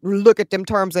look at them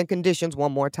terms and conditions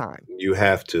one more time. You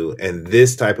have to. And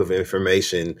this type of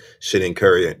information should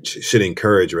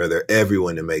encourage rather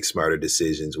everyone to make smarter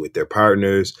decisions with their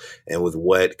partners and with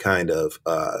what kind of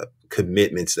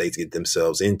commitments they get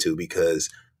themselves into,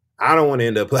 because I don't want to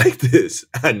end up like this.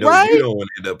 I know you don't want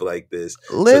to end up like this.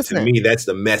 Listen, so to me, that's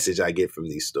the message I get from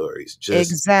these stories.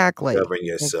 Just govern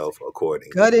yourself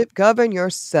accordingly. Govern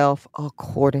yourself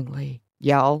accordingly.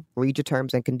 Y'all, read your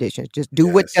terms and conditions. Just do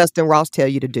what Dustin Ross tell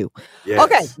you to do. Yes.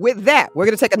 Okay, with that, we're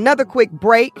going to take another quick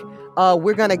break.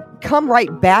 We're going to come right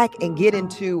back and get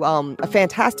into a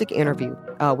fantastic interview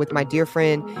with my dear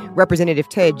friend, Representative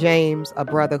Ted James, a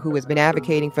brother who has been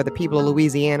advocating for the people of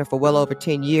Louisiana for well over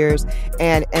 10 years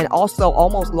and also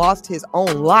almost lost his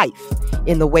own life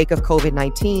in the wake of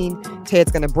COVID-19.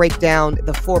 Ted's going to break down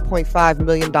the $4.5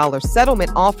 million settlement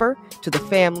offer to the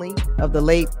family of the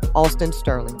late Alston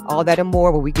Sterling. All that and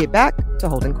more when we get back to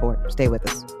Holding Court. Stay with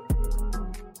us.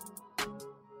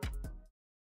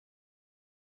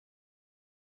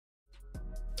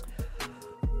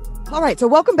 All right, so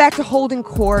welcome back to Holding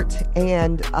Court.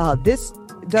 And this,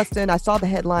 Dustin, I saw the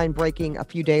headline breaking a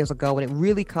few days ago, and it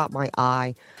really caught my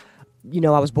eye.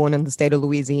 I was born in the state of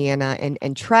Louisiana,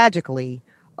 and tragically,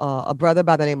 a brother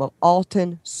by the name of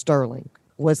Alston Sterling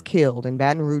was killed in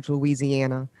Baton Rouge,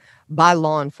 Louisiana, by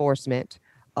law enforcement.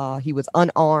 He was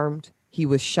unarmed. He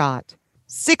was shot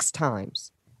 6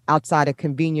 times outside a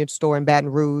convenience store in Baton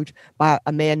Rouge by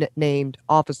a man named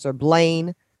Officer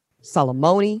Blaine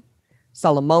Solomoni.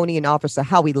 Solomoni and Officer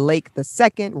Howie Lake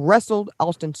II wrestled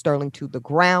Alston Sterling to the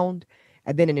ground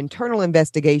And then an internal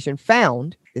investigation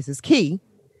found, this is key,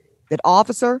 that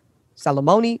Officer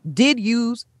Salamone did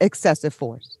use excessive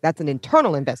force. That's an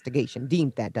internal investigation,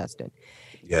 deemed that, Dustin.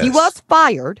 Yes. He was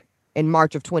fired in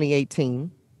March of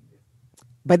 2018.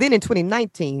 But then in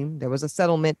 2019, there was a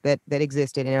settlement that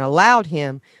existed, and it allowed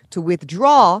him to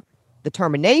withdraw the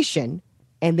termination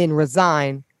and then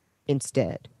resign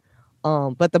instead.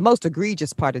 But the most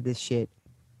egregious part of this shit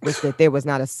was that there was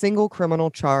not a single criminal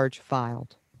charge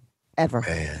filed ever.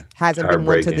 Man, hasn't been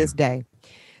one to this day.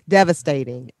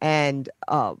 Devastating. And,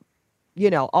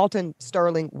 Alton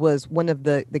Sterling was one of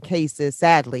the cases,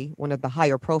 sadly, one of the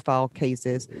higher profile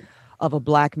cases of a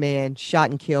Black man shot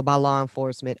and killed by law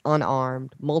enforcement,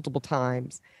 unarmed, multiple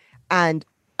times. And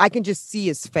I can just see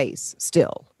his face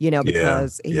still,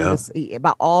 because he was,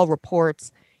 by all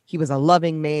reports, he was a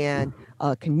loving man,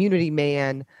 a community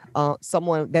man,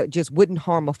 someone that just wouldn't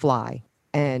harm a fly,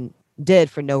 and dead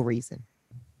for no reason.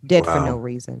 For no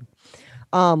reason.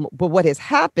 But what has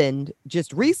happened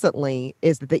just recently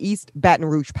is that the East Baton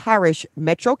Rouge Parish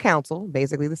Metro Council,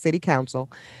 basically the city council,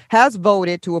 has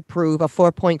voted to approve a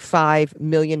 $4.5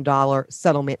 million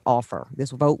settlement offer.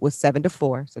 This vote was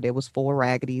 7-4. So there was 4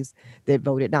 raggeties that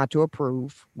voted not to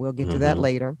approve. We'll get to that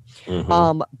later.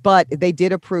 But they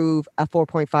did approve a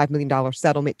 $4.5 million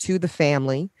settlement to the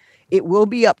family. It will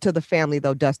be up to the family,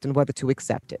 though, Dustin, whether to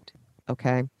accept it.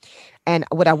 Okay. And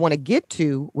what I want to get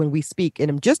to when we speak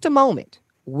in just a moment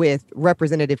with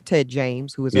Representative Ted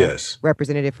James, who is a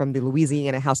representative from the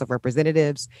Louisiana House of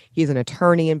Representatives. He's an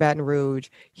attorney in Baton Rouge.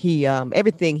 He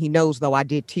everything he knows, though, I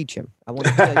did teach him. I want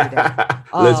to tell you that.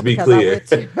 Let's be clear.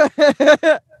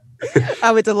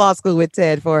 I went to law school with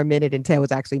Ted for a minute, and Ted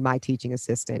was actually my teaching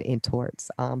assistant in torts.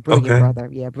 Brilliant brother.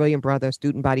 Yeah, brilliant brother,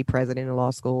 student body president in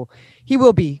law school. He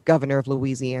will be governor of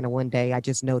Louisiana one day. I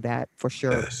just know that for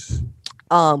sure. Yes.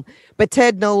 But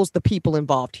Ted knows the people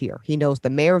involved here. He knows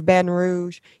the mayor of Baton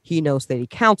Rouge. He knows city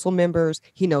council members.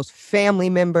 He knows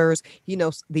family members. He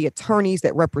knows the attorneys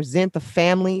that represent the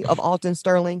family of Alton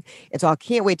Sterling. And so I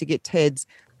can't wait to get Ted's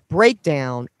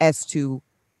breakdown as to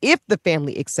if the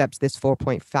family accepts this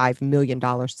 $4.5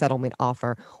 million settlement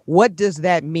offer, what does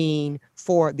that mean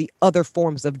for the other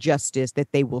forms of justice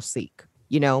that they will seek?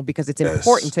 Because it's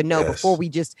important to know before we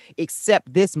just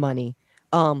accept this money,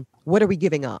 what are we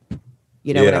giving up?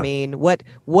 You know what I mean? What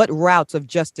routes of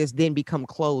justice then become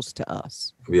closed to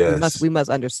us? Yes. We must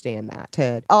understand that,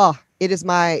 Ted. It is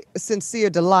my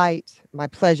sincere delight, my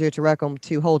pleasure to welcome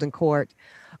to Holden Court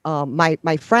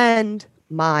my friend,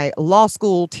 my law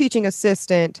school teaching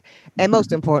assistant, and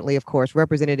most importantly, of course,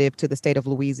 representative to the state of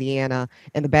Louisiana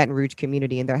and the Baton Rouge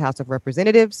community in their House of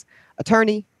Representatives,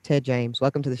 attorney Ted James.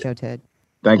 Welcome to the show, Ted.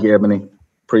 Thank you, Ebony.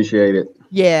 Appreciate it.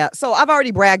 Yeah. So I've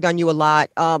already bragged on you a lot.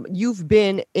 You've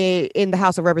been in the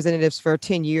House of Representatives for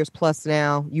 10 years plus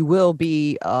now. You will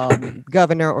be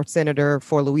governor or senator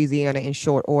for Louisiana in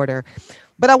short order.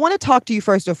 But I want to talk to you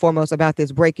first and foremost about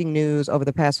this breaking news over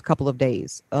the past couple of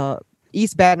days.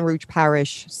 East Baton Rouge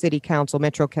Parish City Council,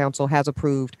 Metro Council, has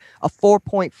approved a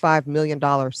 $4.5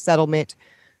 million settlement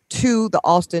to the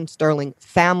Alton Sterling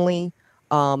family.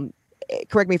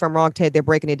 Correct me if I'm wrong, Ted, they're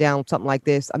breaking it down something like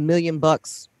this: $1 million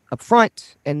up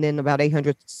front and then about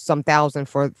 800,000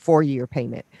 for 4-year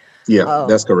payment. Yeah,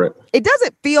 that's correct. It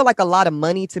doesn't feel like a lot of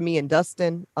money to me and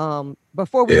Dustin.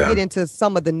 Before we get into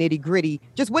some of the nitty gritty,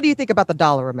 just what do you think about the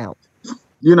dollar amount?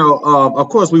 Of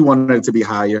course, we wanted it to be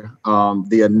higher.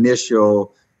 The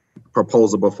initial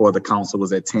proposal before the council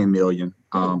was at 10 million.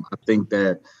 I think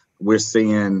that we're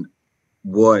seeing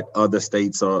what other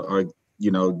states are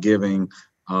giving.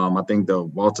 I think the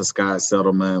Walter Scott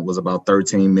settlement was about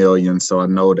 13 million. So I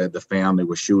know that the family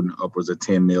was shooting upwards of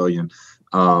 10 million.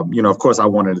 Of course, I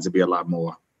wanted it to be a lot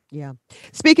more. Yeah.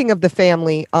 Speaking of the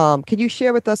family, can you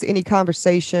share with us any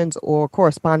conversations or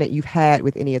correspondence you've had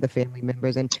with any of the family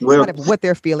members and kind of what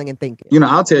they're feeling and thinking?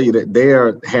 I'll tell you that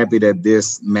they're happy that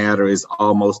this matter is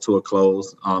almost to a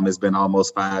close. It's been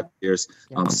almost 5 years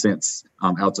since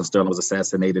Alton Sterling was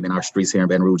assassinated in our streets here in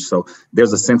Baton Rouge. So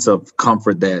there's a sense of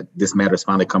comfort that this matter is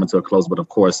finally coming to a close. But of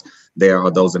course, there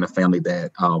are those in the family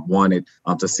that wanted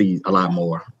to see a lot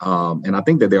more. And I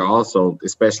think that there are also,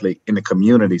 especially in the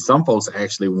community, some folks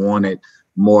actually wanted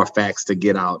more facts to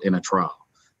get out in a trial.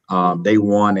 They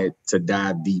wanted to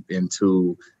dive deep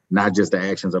into not just the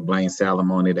actions of Blaine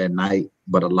Salamone that night,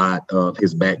 but a lot of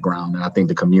his background. And I think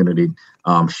the community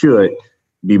should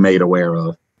be made aware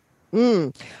of.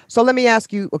 So let me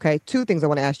ask you, two things I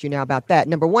want to ask you now about that.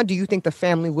 Number one, do you think the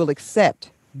family will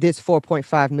accept this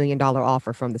 $4.5 million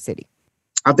offer from the city?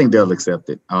 I think they'll accept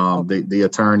it. The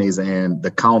attorneys and the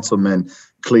councilman,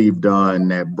 Cleve Dunn,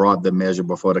 that brought the measure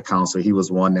before the council, he was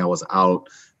one that was out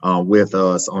with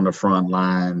us on the front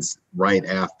lines right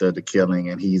after the killing,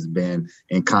 and he's been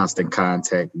in constant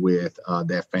contact with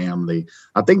that family.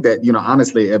 I think that,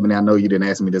 honestly, Ebony, I know you didn't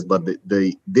ask me this, but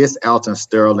this Alton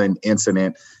Sterling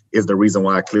incident is the reason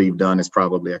why Cleve Dunn is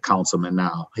probably a councilman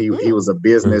now. He was a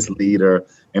business leader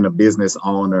and a business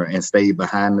owner and stayed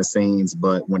behind the scenes,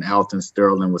 but when Alton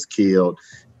Sterling was killed,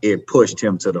 it pushed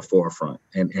him to the forefront.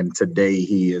 And today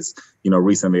he is,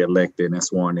 recently elected and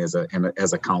sworn as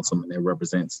a councilman that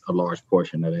represents a large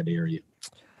portion of that area.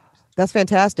 That's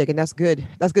fantastic. And that's good.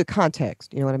 That's good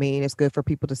context. You know what I mean? It's good for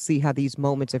people to see how these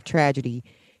moments of tragedy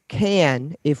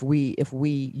can, if we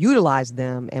utilize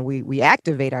them and we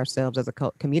activate ourselves as a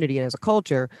community and as a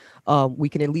culture, we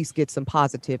can at least get some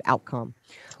positive outcome.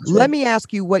 That's Let me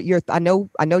ask you what I know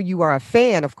you are a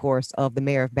fan, of course, of the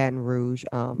mayor of Baton Rouge,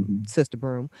 Sister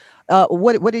Broome.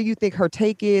 What do you think her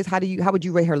take is? How would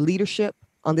you rate her leadership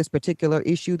on this particular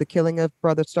issue, the killing of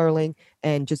Brother Sterling,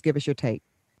 and just give us your take?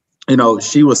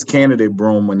 She was candidate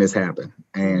Broome when this happened,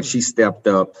 and she stepped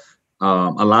up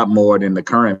a lot more than the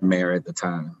current mayor at the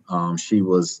time. She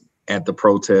was at the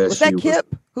protest. Was that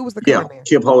Kip? Who was the current mayor?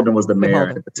 Kip Holden was the mayor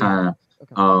at the time.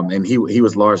 Okay. And he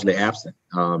was largely absent.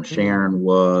 Sharon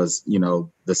was,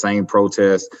 the same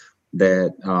protest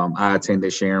that I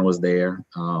attended. Sharon was there.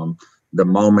 The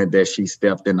moment that she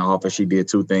stepped in the office, she did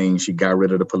two things. She got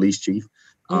rid of the police chief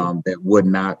that would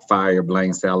not fire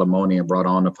Blaine Salamone and brought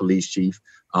on the police chief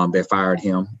that fired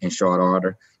him in short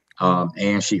order.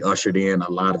 And she ushered in a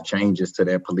lot of changes to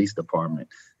that police department.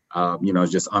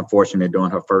 It's just unfortunate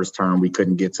during her first term, we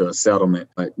couldn't get to a settlement.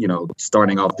 But,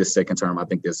 starting off this second term, I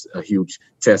think there's a huge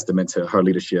testament to her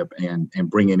leadership and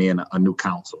bringing in a new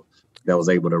council that was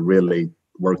able to really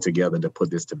work together to put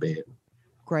this to bed.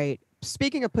 Great.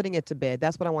 Speaking of putting it to bed,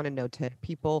 that's what I want to know, Ted.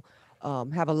 People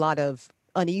have a lot of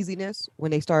uneasiness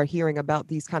when they start hearing about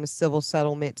these kind of civil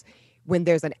settlements, when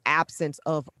there's an absence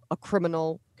of a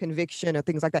criminal conviction or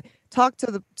things like that. Talk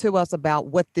to us about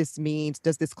what this means.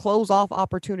 Does this close off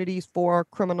opportunities for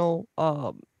criminal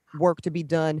work to be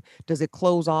done? Does it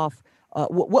close off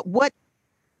what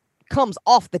comes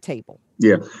off the table?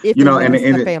 Yeah, if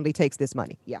the family takes this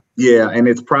money. Yeah, and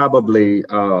it's probably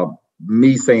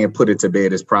me saying put it to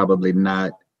bed is probably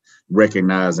not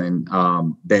recognizing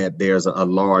that there's a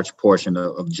large portion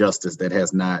of justice that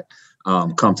has not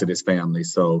come to this family.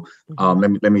 So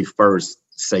let me first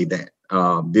say that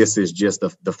this is just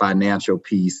the financial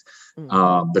piece.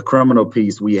 The criminal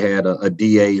piece, we had a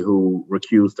DA who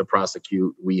recused to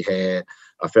prosecute. We had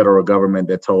a federal government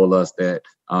that told us that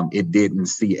it didn't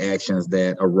see actions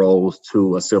that arose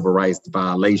to a civil rights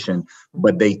violation,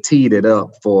 but they teed it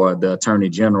up for the attorney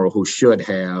general, who should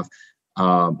have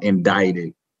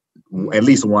indicted at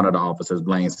least one of the officers,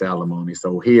 Blaine Salamone.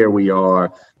 So here we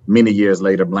are many years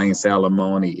later. Blaine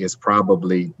Salamone is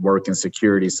probably working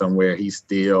security somewhere. He's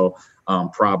still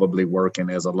probably working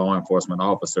as a law enforcement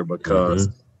officer because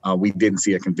we didn't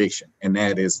see a conviction. And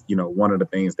that is, one of the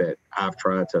things that I've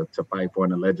tried to fight for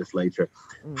in the legislature,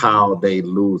 how they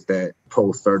lose that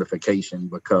post-certification,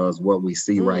 because what we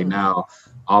see right now,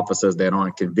 officers that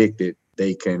aren't convicted,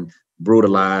 they can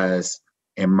brutalize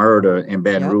and murder in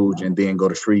Baton Rouge and then go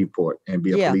to Shreveport and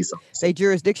be a police officer. They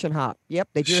jurisdiction hop. Yep,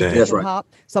 they jurisdiction hop.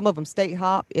 Some of them state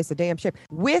hop. It's a damn shame.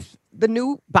 With the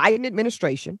new Biden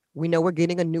administration, we know we're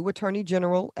getting a new attorney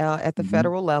general at the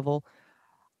federal level.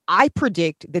 I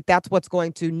predict that that's what's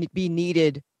going to be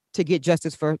needed to get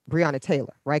justice for Breonna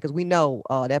Taylor, right? Because we know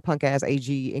that punk ass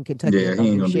AG in Kentucky. Yeah, he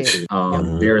ain't gonna do shit.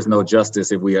 There is no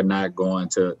justice if we are not going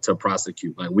to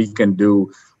prosecute. Like, we can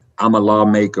do. I'm a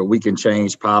lawmaker. We can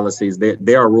change policies.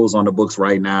 There are rules on the books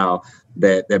right now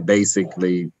that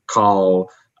basically call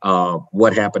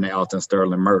what happened to Alton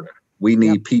Sterling murder. We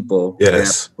need people that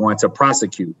are going to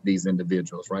prosecute these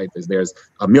individuals, right? Because there's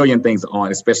a million things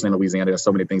on, especially in Louisiana. There's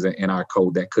so many things in our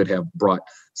code that could have brought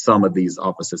some of these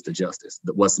officers to justice.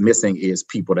 What's missing is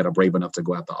people that are brave enough to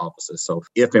go after officers. So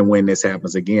if and when this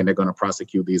happens again, they're going to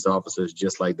prosecute these officers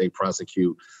just like they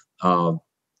prosecute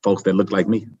folks that look like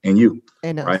me and you.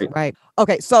 And right.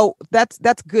 Okay, so that's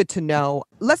good to know.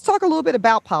 Let's talk a little bit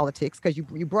about politics, because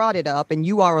you brought it up, and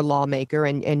you are a lawmaker,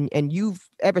 and you've,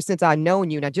 ever since I've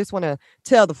known you, and I just want to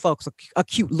tell the folks a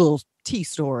cute little tea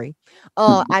story.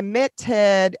 I met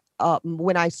Ted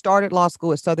when I started law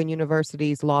school at Southern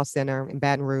University's Law Center in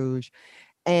Baton Rouge,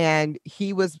 and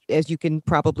he was, as you can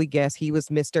probably guess, he was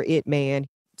Mr. It Man.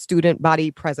 Student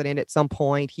body president at some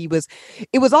point. It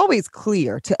was always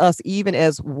clear to us, even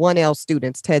as 1L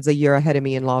students, Ted's a year ahead of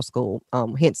me in law school,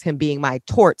 hence him being my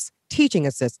torts teaching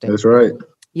assistant. That's right.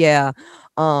 Yeah.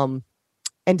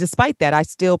 And despite that, I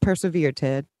still persevered,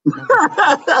 Ted.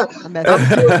 I'm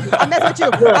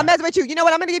messing with you. You know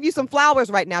what? I'm going to give you some flowers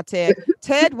right now, Ted.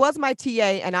 Ted was my TA,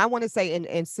 and I want to say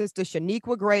in Sister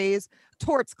Shaniqua Gray's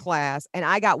torts class, and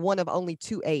I got one of only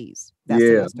 2 A's that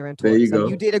semester in torts. There you go.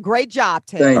 You did a great job,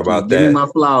 Ted. Thank you. Give me my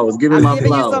flowers. Give me my flowers. I'm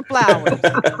giving you some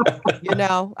flowers. You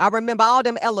know, I remember all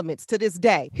them elements to this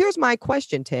day. Here's my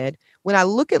question, Ted. When I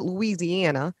look at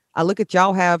Louisiana, I look at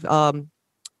y'all have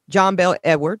John Bel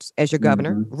Edwards as your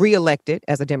governor, reelected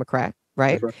as a Democrat,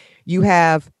 right?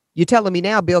 You're telling me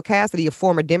now Bill Cassidy, a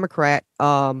former Democrat,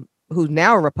 who's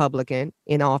now a Republican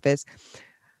in office.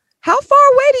 How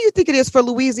far away do you think it is for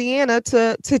Louisiana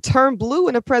to turn blue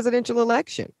in a presidential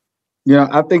election? Yeah,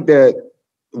 I think that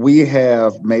we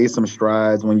have made some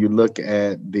strides when you look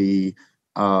at the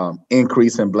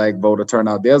increase in Black voter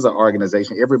turnout. There's an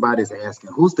organization, everybody's asking,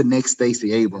 who's the next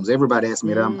Stacey Abrams? Everybody asked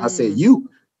me that. I said, you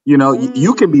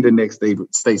can be the next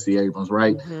Stacey Abrams,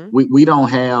 right? We don't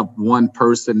have one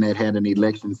person that had an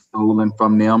election stolen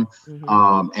from them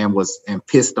and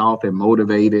pissed off and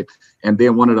motivated. And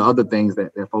then one of the other things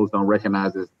that folks don't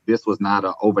recognize is this was not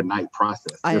an overnight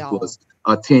process. This was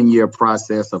a 10-year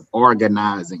process of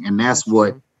organizing. And that's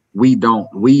what we don't.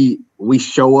 We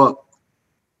show up,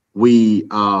 we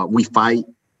fight.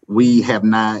 We have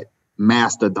not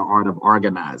mastered the art of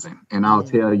organizing. And I'll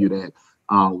tell you that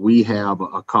we have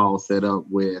a call set up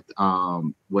with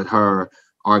her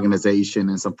organization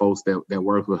and some folks that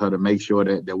work with her to make sure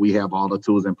that we have all the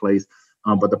tools in place.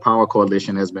 But the Power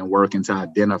Coalition has been working to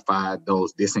identify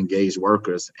those disengaged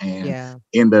workers. And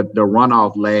in the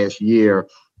runoff last year,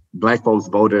 Black folks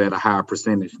voted at a higher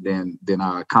percentage than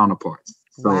our counterparts.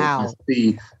 So I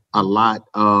see a lot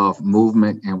of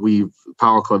movement, and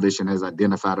Power Coalition has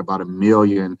identified about 1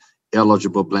 million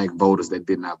eligible Black voters that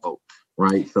did not vote.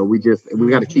 Right. So we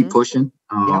got to keep pushing.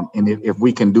 And if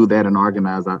we can do that and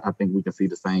organize, I think we can see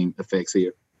the same effects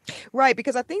here. Right.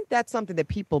 Because I think that's something that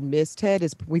people miss, Ted,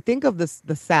 is we think of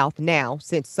the South now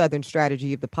since Southern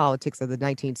strategy of the politics of the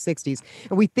 1960s.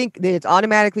 And we think that it's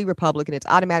automatically Republican, it's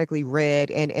automatically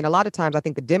red. And a lot of times I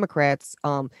think the Democrats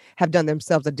have done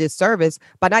themselves a disservice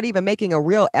by not even making a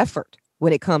real effort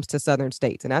when it comes to Southern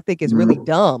states. And I think it's really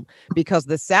dumb because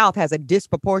the South has a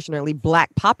disproportionately Black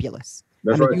populace.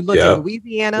 That's right. You look at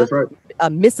Louisiana,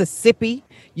 Mississippi,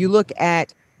 you look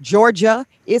at Georgia,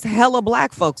 it's hella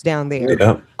Black folks down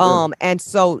there. And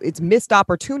so it's missed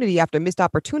opportunity after missed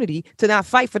opportunity to not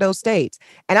fight for those states.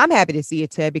 And I'm happy to see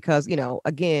it, Ted, because,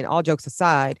 again, all jokes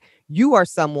aside, you are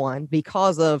someone,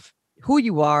 because of who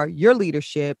you are, your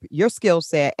leadership, your skill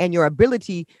set, and your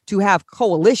ability to have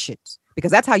coalitions,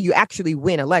 because that's how you actually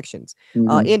win elections.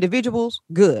 Individuals,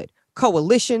 good.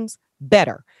 Coalitions,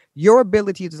 better. Your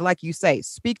ability to, like you say,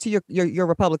 speak to your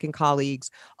Republican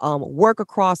colleagues, work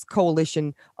across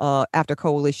coalition after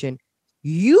coalition.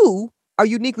 You are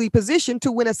uniquely positioned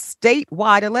to win a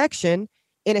statewide election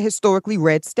in a historically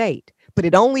red state. But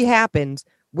it only happens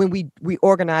when we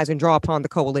organize and draw upon the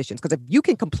coalitions. Because if you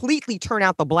can completely turn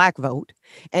out the Black vote,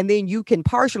 and then you can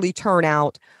partially turn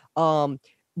out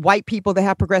white people that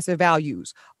have progressive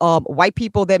values, white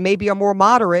people that maybe are more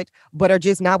moderate, but are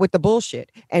just not with the bullshit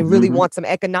and really want some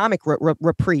economic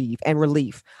reprieve and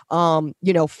relief.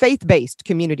 Faith-based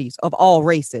communities of all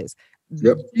races.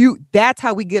 That's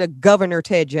how we get a Governor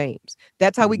Ted James.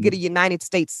 That's how we get a United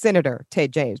States Senator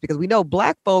Ted James, because we know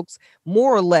Black folks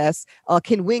more or less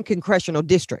can win congressional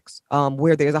districts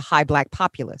where there's a high Black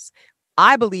populace.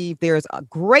 I believe there's a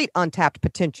great untapped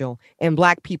potential in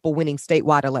Black people winning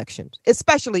statewide elections,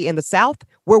 especially in the South,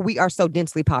 where we are so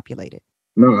densely populated.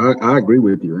 No, I agree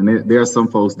with you. And there are some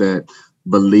folks that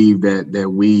believe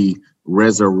that we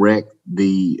resurrect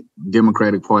the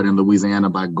Democratic Party in Louisiana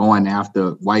by going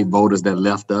after white voters that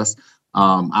left us.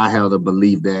 I have the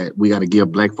belief that we got to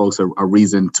give Black folks a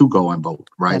reason to go and vote,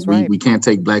 right? We can't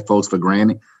take Black folks for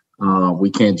granted. We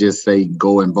can't just say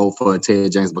go and vote for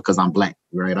Ted James because I'm Black,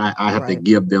 right? I have to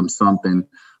give them something.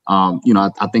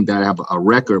 I think that I have a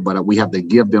record, but we have to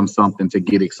give them something to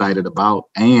get excited about.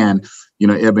 And,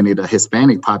 Ebony, the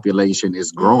Hispanic population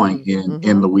is growing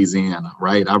in Louisiana,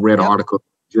 right? I read an article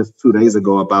just 2 days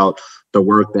ago about the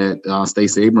work that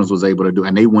Stacey Abrams was able to do,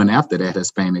 and they went after that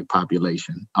Hispanic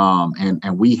population.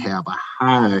 And we have a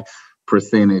high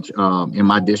percentage in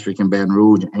my district in Baton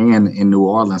Rouge and in New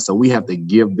Orleans. So we have to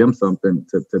give them something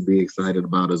to be excited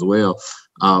about as well.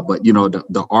 But,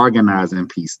 the organizing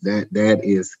piece, that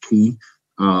is key.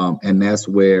 And that's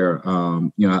where,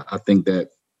 I think that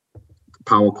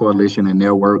Power Coalition and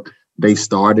their work, they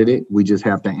started it. We just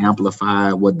have to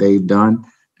amplify what they've done.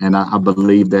 And I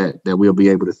believe that we'll be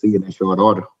able to see it in short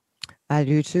order. I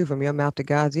do too, from your mouth to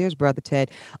God's ears, Brother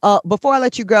Ted. Before I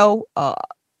let you go,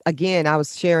 again, I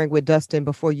was sharing with Dustin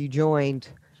before you joined.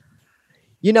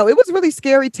 You know, it was really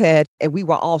scary, Ted, and we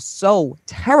were all so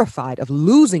terrified of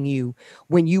losing you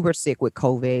when you were sick with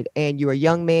COVID. And you're a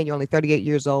young man, you're only 38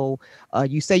 years old.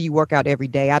 You say you work out every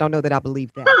day. I don't know that I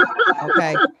believe that.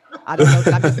 Okay. I don't know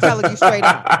that. I'm just telling you straight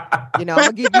up. You know, I'm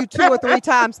gonna give you 2 or 3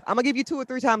 times. I'm gonna give you 2 or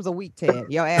 3 times a week, Ted.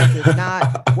 Your ass is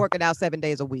not working out 7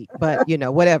 days a week, but you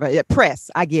know, whatever.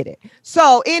 Press, I get it.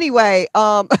 So anyway,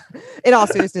 in all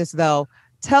seriousness though,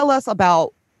 tell us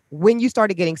about when you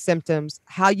started getting symptoms,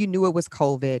 how you knew it was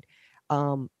COVID,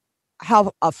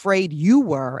 how afraid you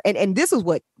were. And this is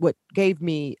what gave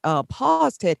me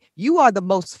pause, Ted. You are the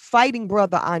most fighting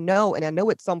brother I know. And I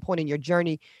know at some point in your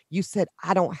journey, you said,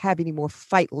 I don't have any more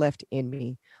fight left in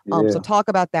me. So talk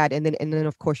about that. And then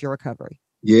of course, your recovery.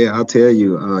 Yeah, I'll tell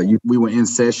you, we were in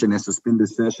session, and suspended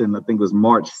session. I think it was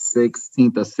March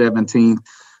 16th or 17th.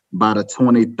 By the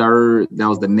 23rd, that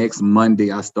was the next Monday,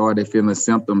 I started feeling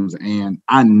symptoms, and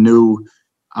I knew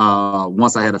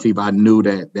once I had a fever, I knew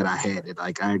that I had it.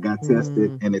 Like I got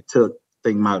tested, and it took, I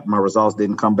think my results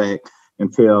didn't come back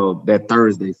until that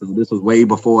Thursday. So this was way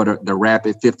before the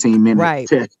rapid 15-minute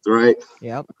test, right?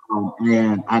 Yep.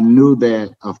 And I knew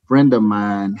that a friend of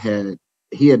mine had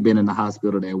been in the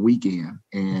hospital that weekend,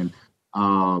 and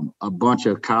a bunch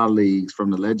of colleagues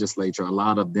from the legislature, a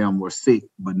lot of them were sick,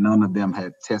 but none of them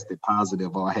had tested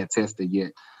positive or had tested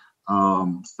yet.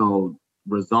 So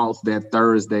results that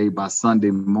Thursday, by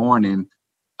Sunday morning,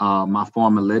 my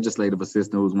former legislative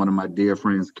assistant, who was one of my dear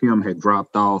friends, Kim, had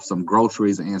dropped off some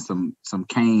groceries and some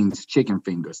Cane's chicken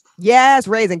fingers. Yes,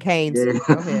 Raising Cane's. Yeah.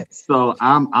 Go ahead. So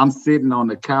I'm sitting on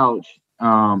the couch,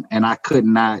 and I could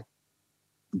not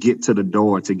get to the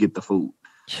door to get the food.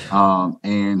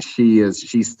 And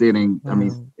she's sitting, I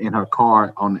mean, in her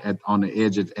car at the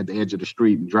edge of the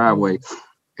street and driveway.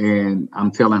 And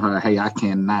I'm telling her, hey, I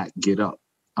cannot get up.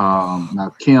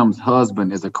 Now Kim's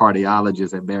husband is a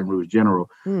cardiologist at Baton Rouge General.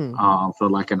 So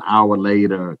like an hour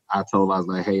later, I told her, I was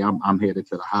like, hey, I'm headed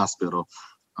to the hospital.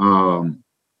 So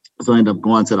I ended up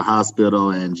going to the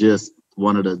hospital, and just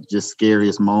one of the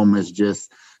scariest moments,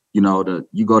 you go to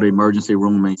the emergency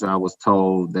room, and I was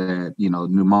told that,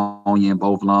 pneumonia in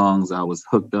both lungs. I was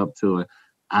hooked up to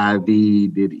an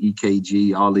IV, did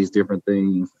EKG, all these different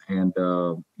things. And,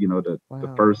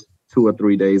 the first 2 or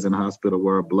 3 days in the hospital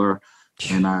were a blur.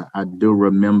 And I do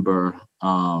remember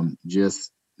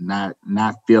just not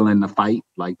feeling the fight,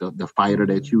 like the fighter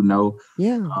that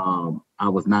Yeah. I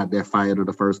was not that fighter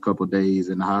the first couple of days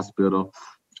in the hospital.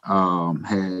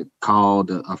 Had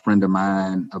called a friend of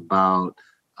mine about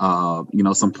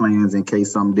some plans in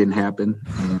case something didn't happen.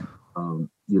 And,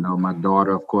 my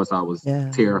daughter, of course, I was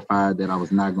terrified that I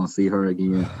was not going to see her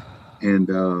again. And,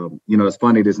 it's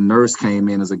funny, this nurse came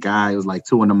in as a guy. It was like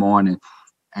 2 a.m.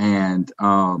 And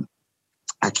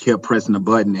I kept pressing the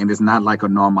button, and it's not like a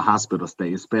normal hospital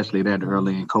stay, especially that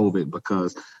early in COVID,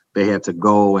 because they had to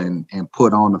go and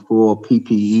put on the full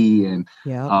PPE, and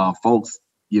folks,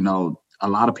 a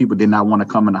lot of people did not want to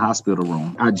come in the hospital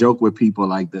room. I joke with people,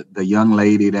 like the young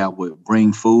lady that would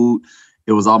bring food.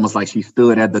 It was almost like she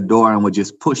stood at the door and would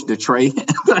just push the tray.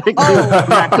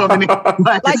 Not coming in.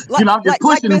 I'm just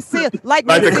pushing. Like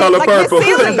the color purple.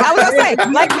 I was gonna say,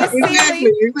 like Miss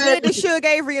Sealy, the Suge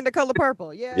Avery in The Color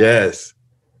Purple. Yeah. Yes.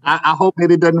 I hope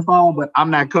that it doesn't fall, but I'm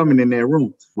not coming in that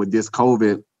room with this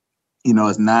COVID.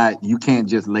 It's not, you can't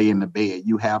just lay in the bed.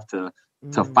 You have to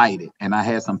fight it. And I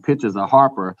had some pictures of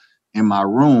Harper in my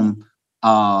room.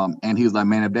 And he was like,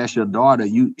 man, if that's your daughter,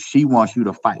 she wants you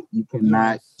to fight. You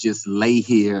cannot just lay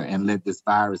here and let this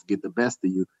virus get the best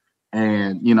of you.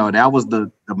 And, that was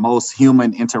the most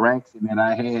human interaction that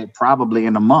I had probably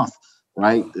in a month,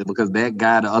 right? Because that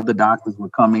guy, the other doctors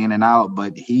would come in and out,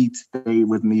 but he stayed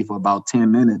with me for about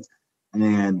 10 minutes.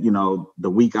 And, the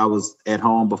week I was at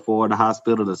home before the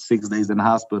hospital, the 6 days in the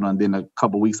hospital, and then a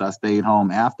couple of weeks I stayed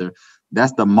home after,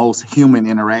 that's the most human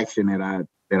interaction that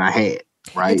I had.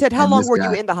 Right. And Ted, how long were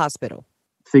you in the hospital?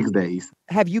 6 days.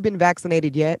 Have you been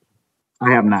vaccinated yet?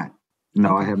 I have not.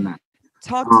 No, I have not.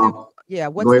 Talk to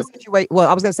what's the situation? Well,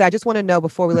 I was gonna say, I just want to know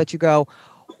before we let you go,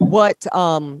 what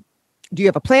do you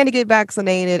have a plan to get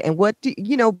vaccinated? And what do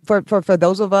for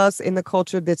those of us in the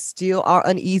culture that still are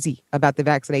uneasy about the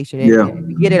vaccination, and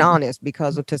we get it honest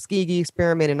because of Tuskegee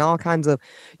experiment and all kinds of,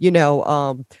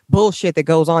 bullshit that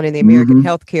goes on in the American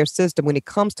healthcare system when it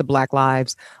comes to Black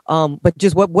lives. But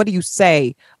just what do you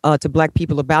say to Black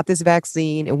people about this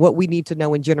vaccine and what we need to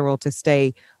know in general to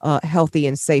stay healthy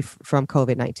and safe from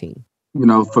COVID-19?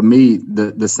 For me,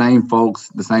 the same folks,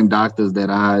 the same doctors that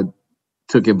I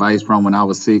took advice from when I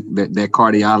was sick, that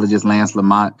cardiologist, Lance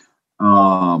Lamont,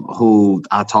 who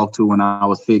I talked to when I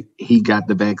was sick, he got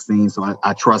the vaccine. So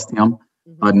I trust him.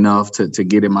 enough to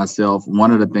get it myself.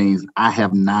 One of the things I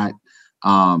have not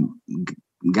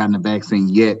gotten the vaccine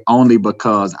yet, only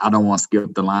because I don't want to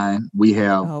skip the line. We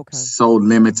have so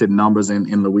limited numbers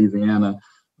in Louisiana,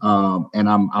 and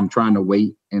I'm trying to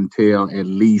wait until at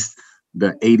least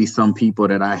the 80 some people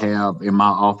that I have in my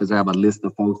office. I have a list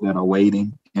of folks that are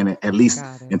waiting, and at least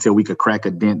until we could crack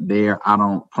a dent there, I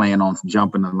don't plan on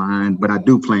jumping the line, but I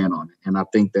do plan on it. And I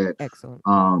think that,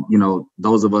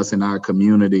 those of us in our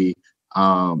community,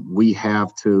 we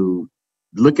have to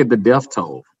look at the death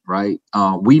toll, right?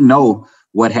 We know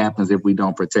what happens if we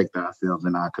don't protect ourselves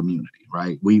in our community,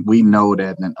 right? We know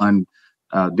that an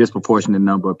disproportionate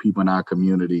number of people in our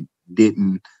community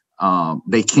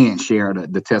they can't share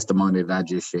the testimony that I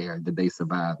just shared, that they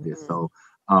survived this. So,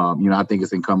 I think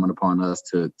it's incumbent upon us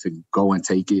to go and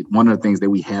take it. One of the things that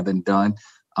we haven't done,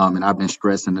 and I've been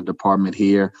stressing the department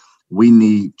here, we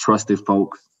need trusted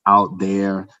folks out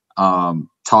there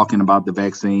talking about the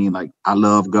vaccine. Like, I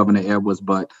love Governor Edwards,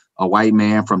 but a white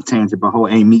man from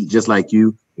Tangipahoa ain't meat just like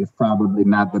you is probably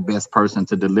not the best person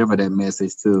to deliver that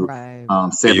message to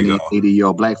 70,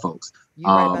 80-year-old Black folks.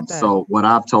 So what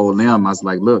I've told them, I was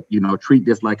like, look, treat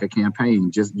this like a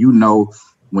campaign. Just,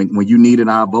 when you needed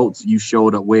our votes, you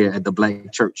showed up at the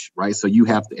Black church, right? So you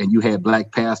have to, and you had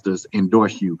Black pastors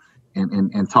endorse you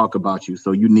and talk about you.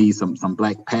 So you need some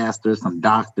Black pastors, some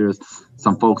doctors,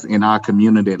 some folks in our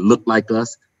community that look like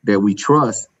us, that we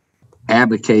trust,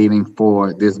 advocating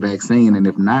for this vaccine. And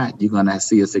if not, you're going to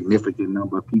see a significant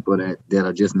number of people that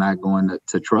are just not going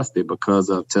to trust it because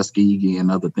of Tuskegee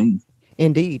and other things.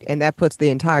 Indeed. And that puts the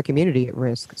entire community at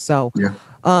risk. So,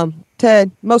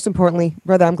 Ted, most importantly,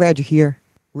 brother, I'm glad you're here.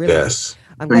 Really. Yes.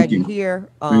 I'm glad you're here.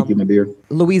 Thank you, Nadir.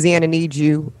 Louisiana needs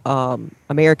you.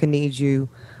 America needs you.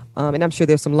 And I'm sure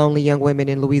there's some lonely young women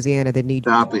in Louisiana that need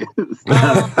Stop you.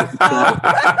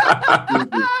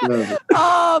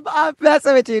 I'm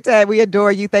messing with you, Ted. We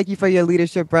adore you. Thank you for your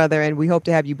leadership, brother. And we hope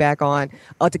to have you back on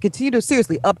to continue to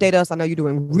seriously update us. I know you're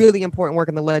doing really important work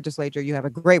in the legislature. You have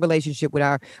a great relationship with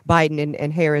our Biden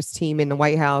and Harris team in the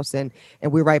White House. And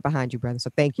we're right behind you, brother. So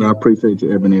thank you. I appreciate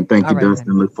you, Ebony. And thank you,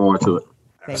 Dustin. Look forward to it.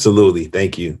 Absolutely.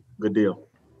 Thank you. Good deal.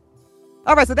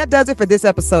 All right, so that does it for this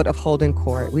episode of Holding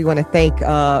Court. We want to thank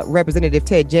Representative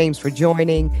Ted James for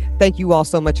joining. Thank you all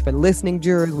so much for listening,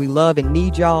 jurors. We love and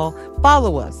need y'all.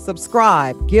 Follow us,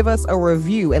 subscribe, give us a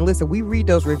review. And listen, we read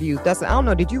those reviews. Dustin, I don't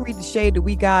know, did you read the shade that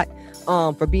we got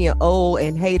for being old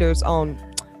and haters on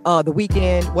the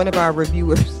weekend? One of our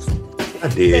reviewers. I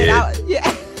did.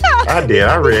 I did.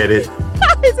 I read it.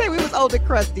 He said we was old and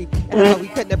crusty and we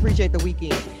couldn't appreciate the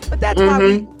weekend. But that's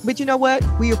why but you know what?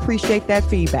 We appreciate that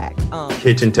feedback.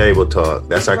 Kitchen table talk.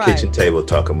 That's our kitchen table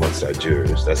talk amongst our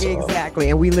jurors. That's exactly.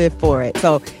 And we live for it.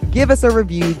 So give us a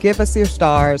review, give us your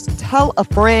stars, tell a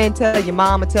friend, tell your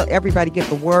mama, tell everybody, get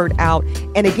the word out.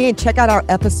 And again, check out our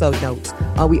episode notes.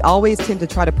 We always tend to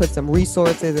try to put some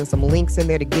resources and some links in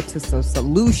there to get to some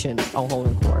solutions on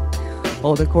Holding Court.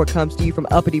 Holding Court comes to you from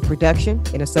Uppity Production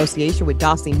in association with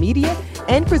Dossie Media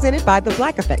and presented by the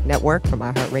Black Effect Network from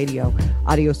iHeartRadio.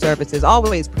 Audio services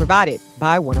always provided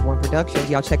by 101 Productions.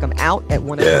 Y'all check them out at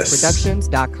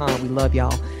 101productions.com. We love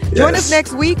y'all. Join us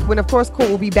next week when, of course,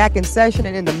 court will be back in session.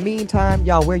 And in the meantime,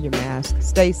 y'all wear your mask.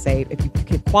 Stay safe. If you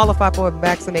can qualify for a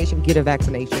vaccination, get a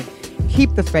vaccination.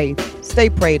 Keep the faith.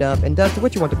 Stay prayed up. And Dustin,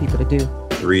 what you want the people to do?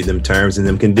 Read them terms and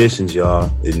them conditions,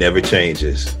 y'all. It never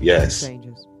changes. Yes.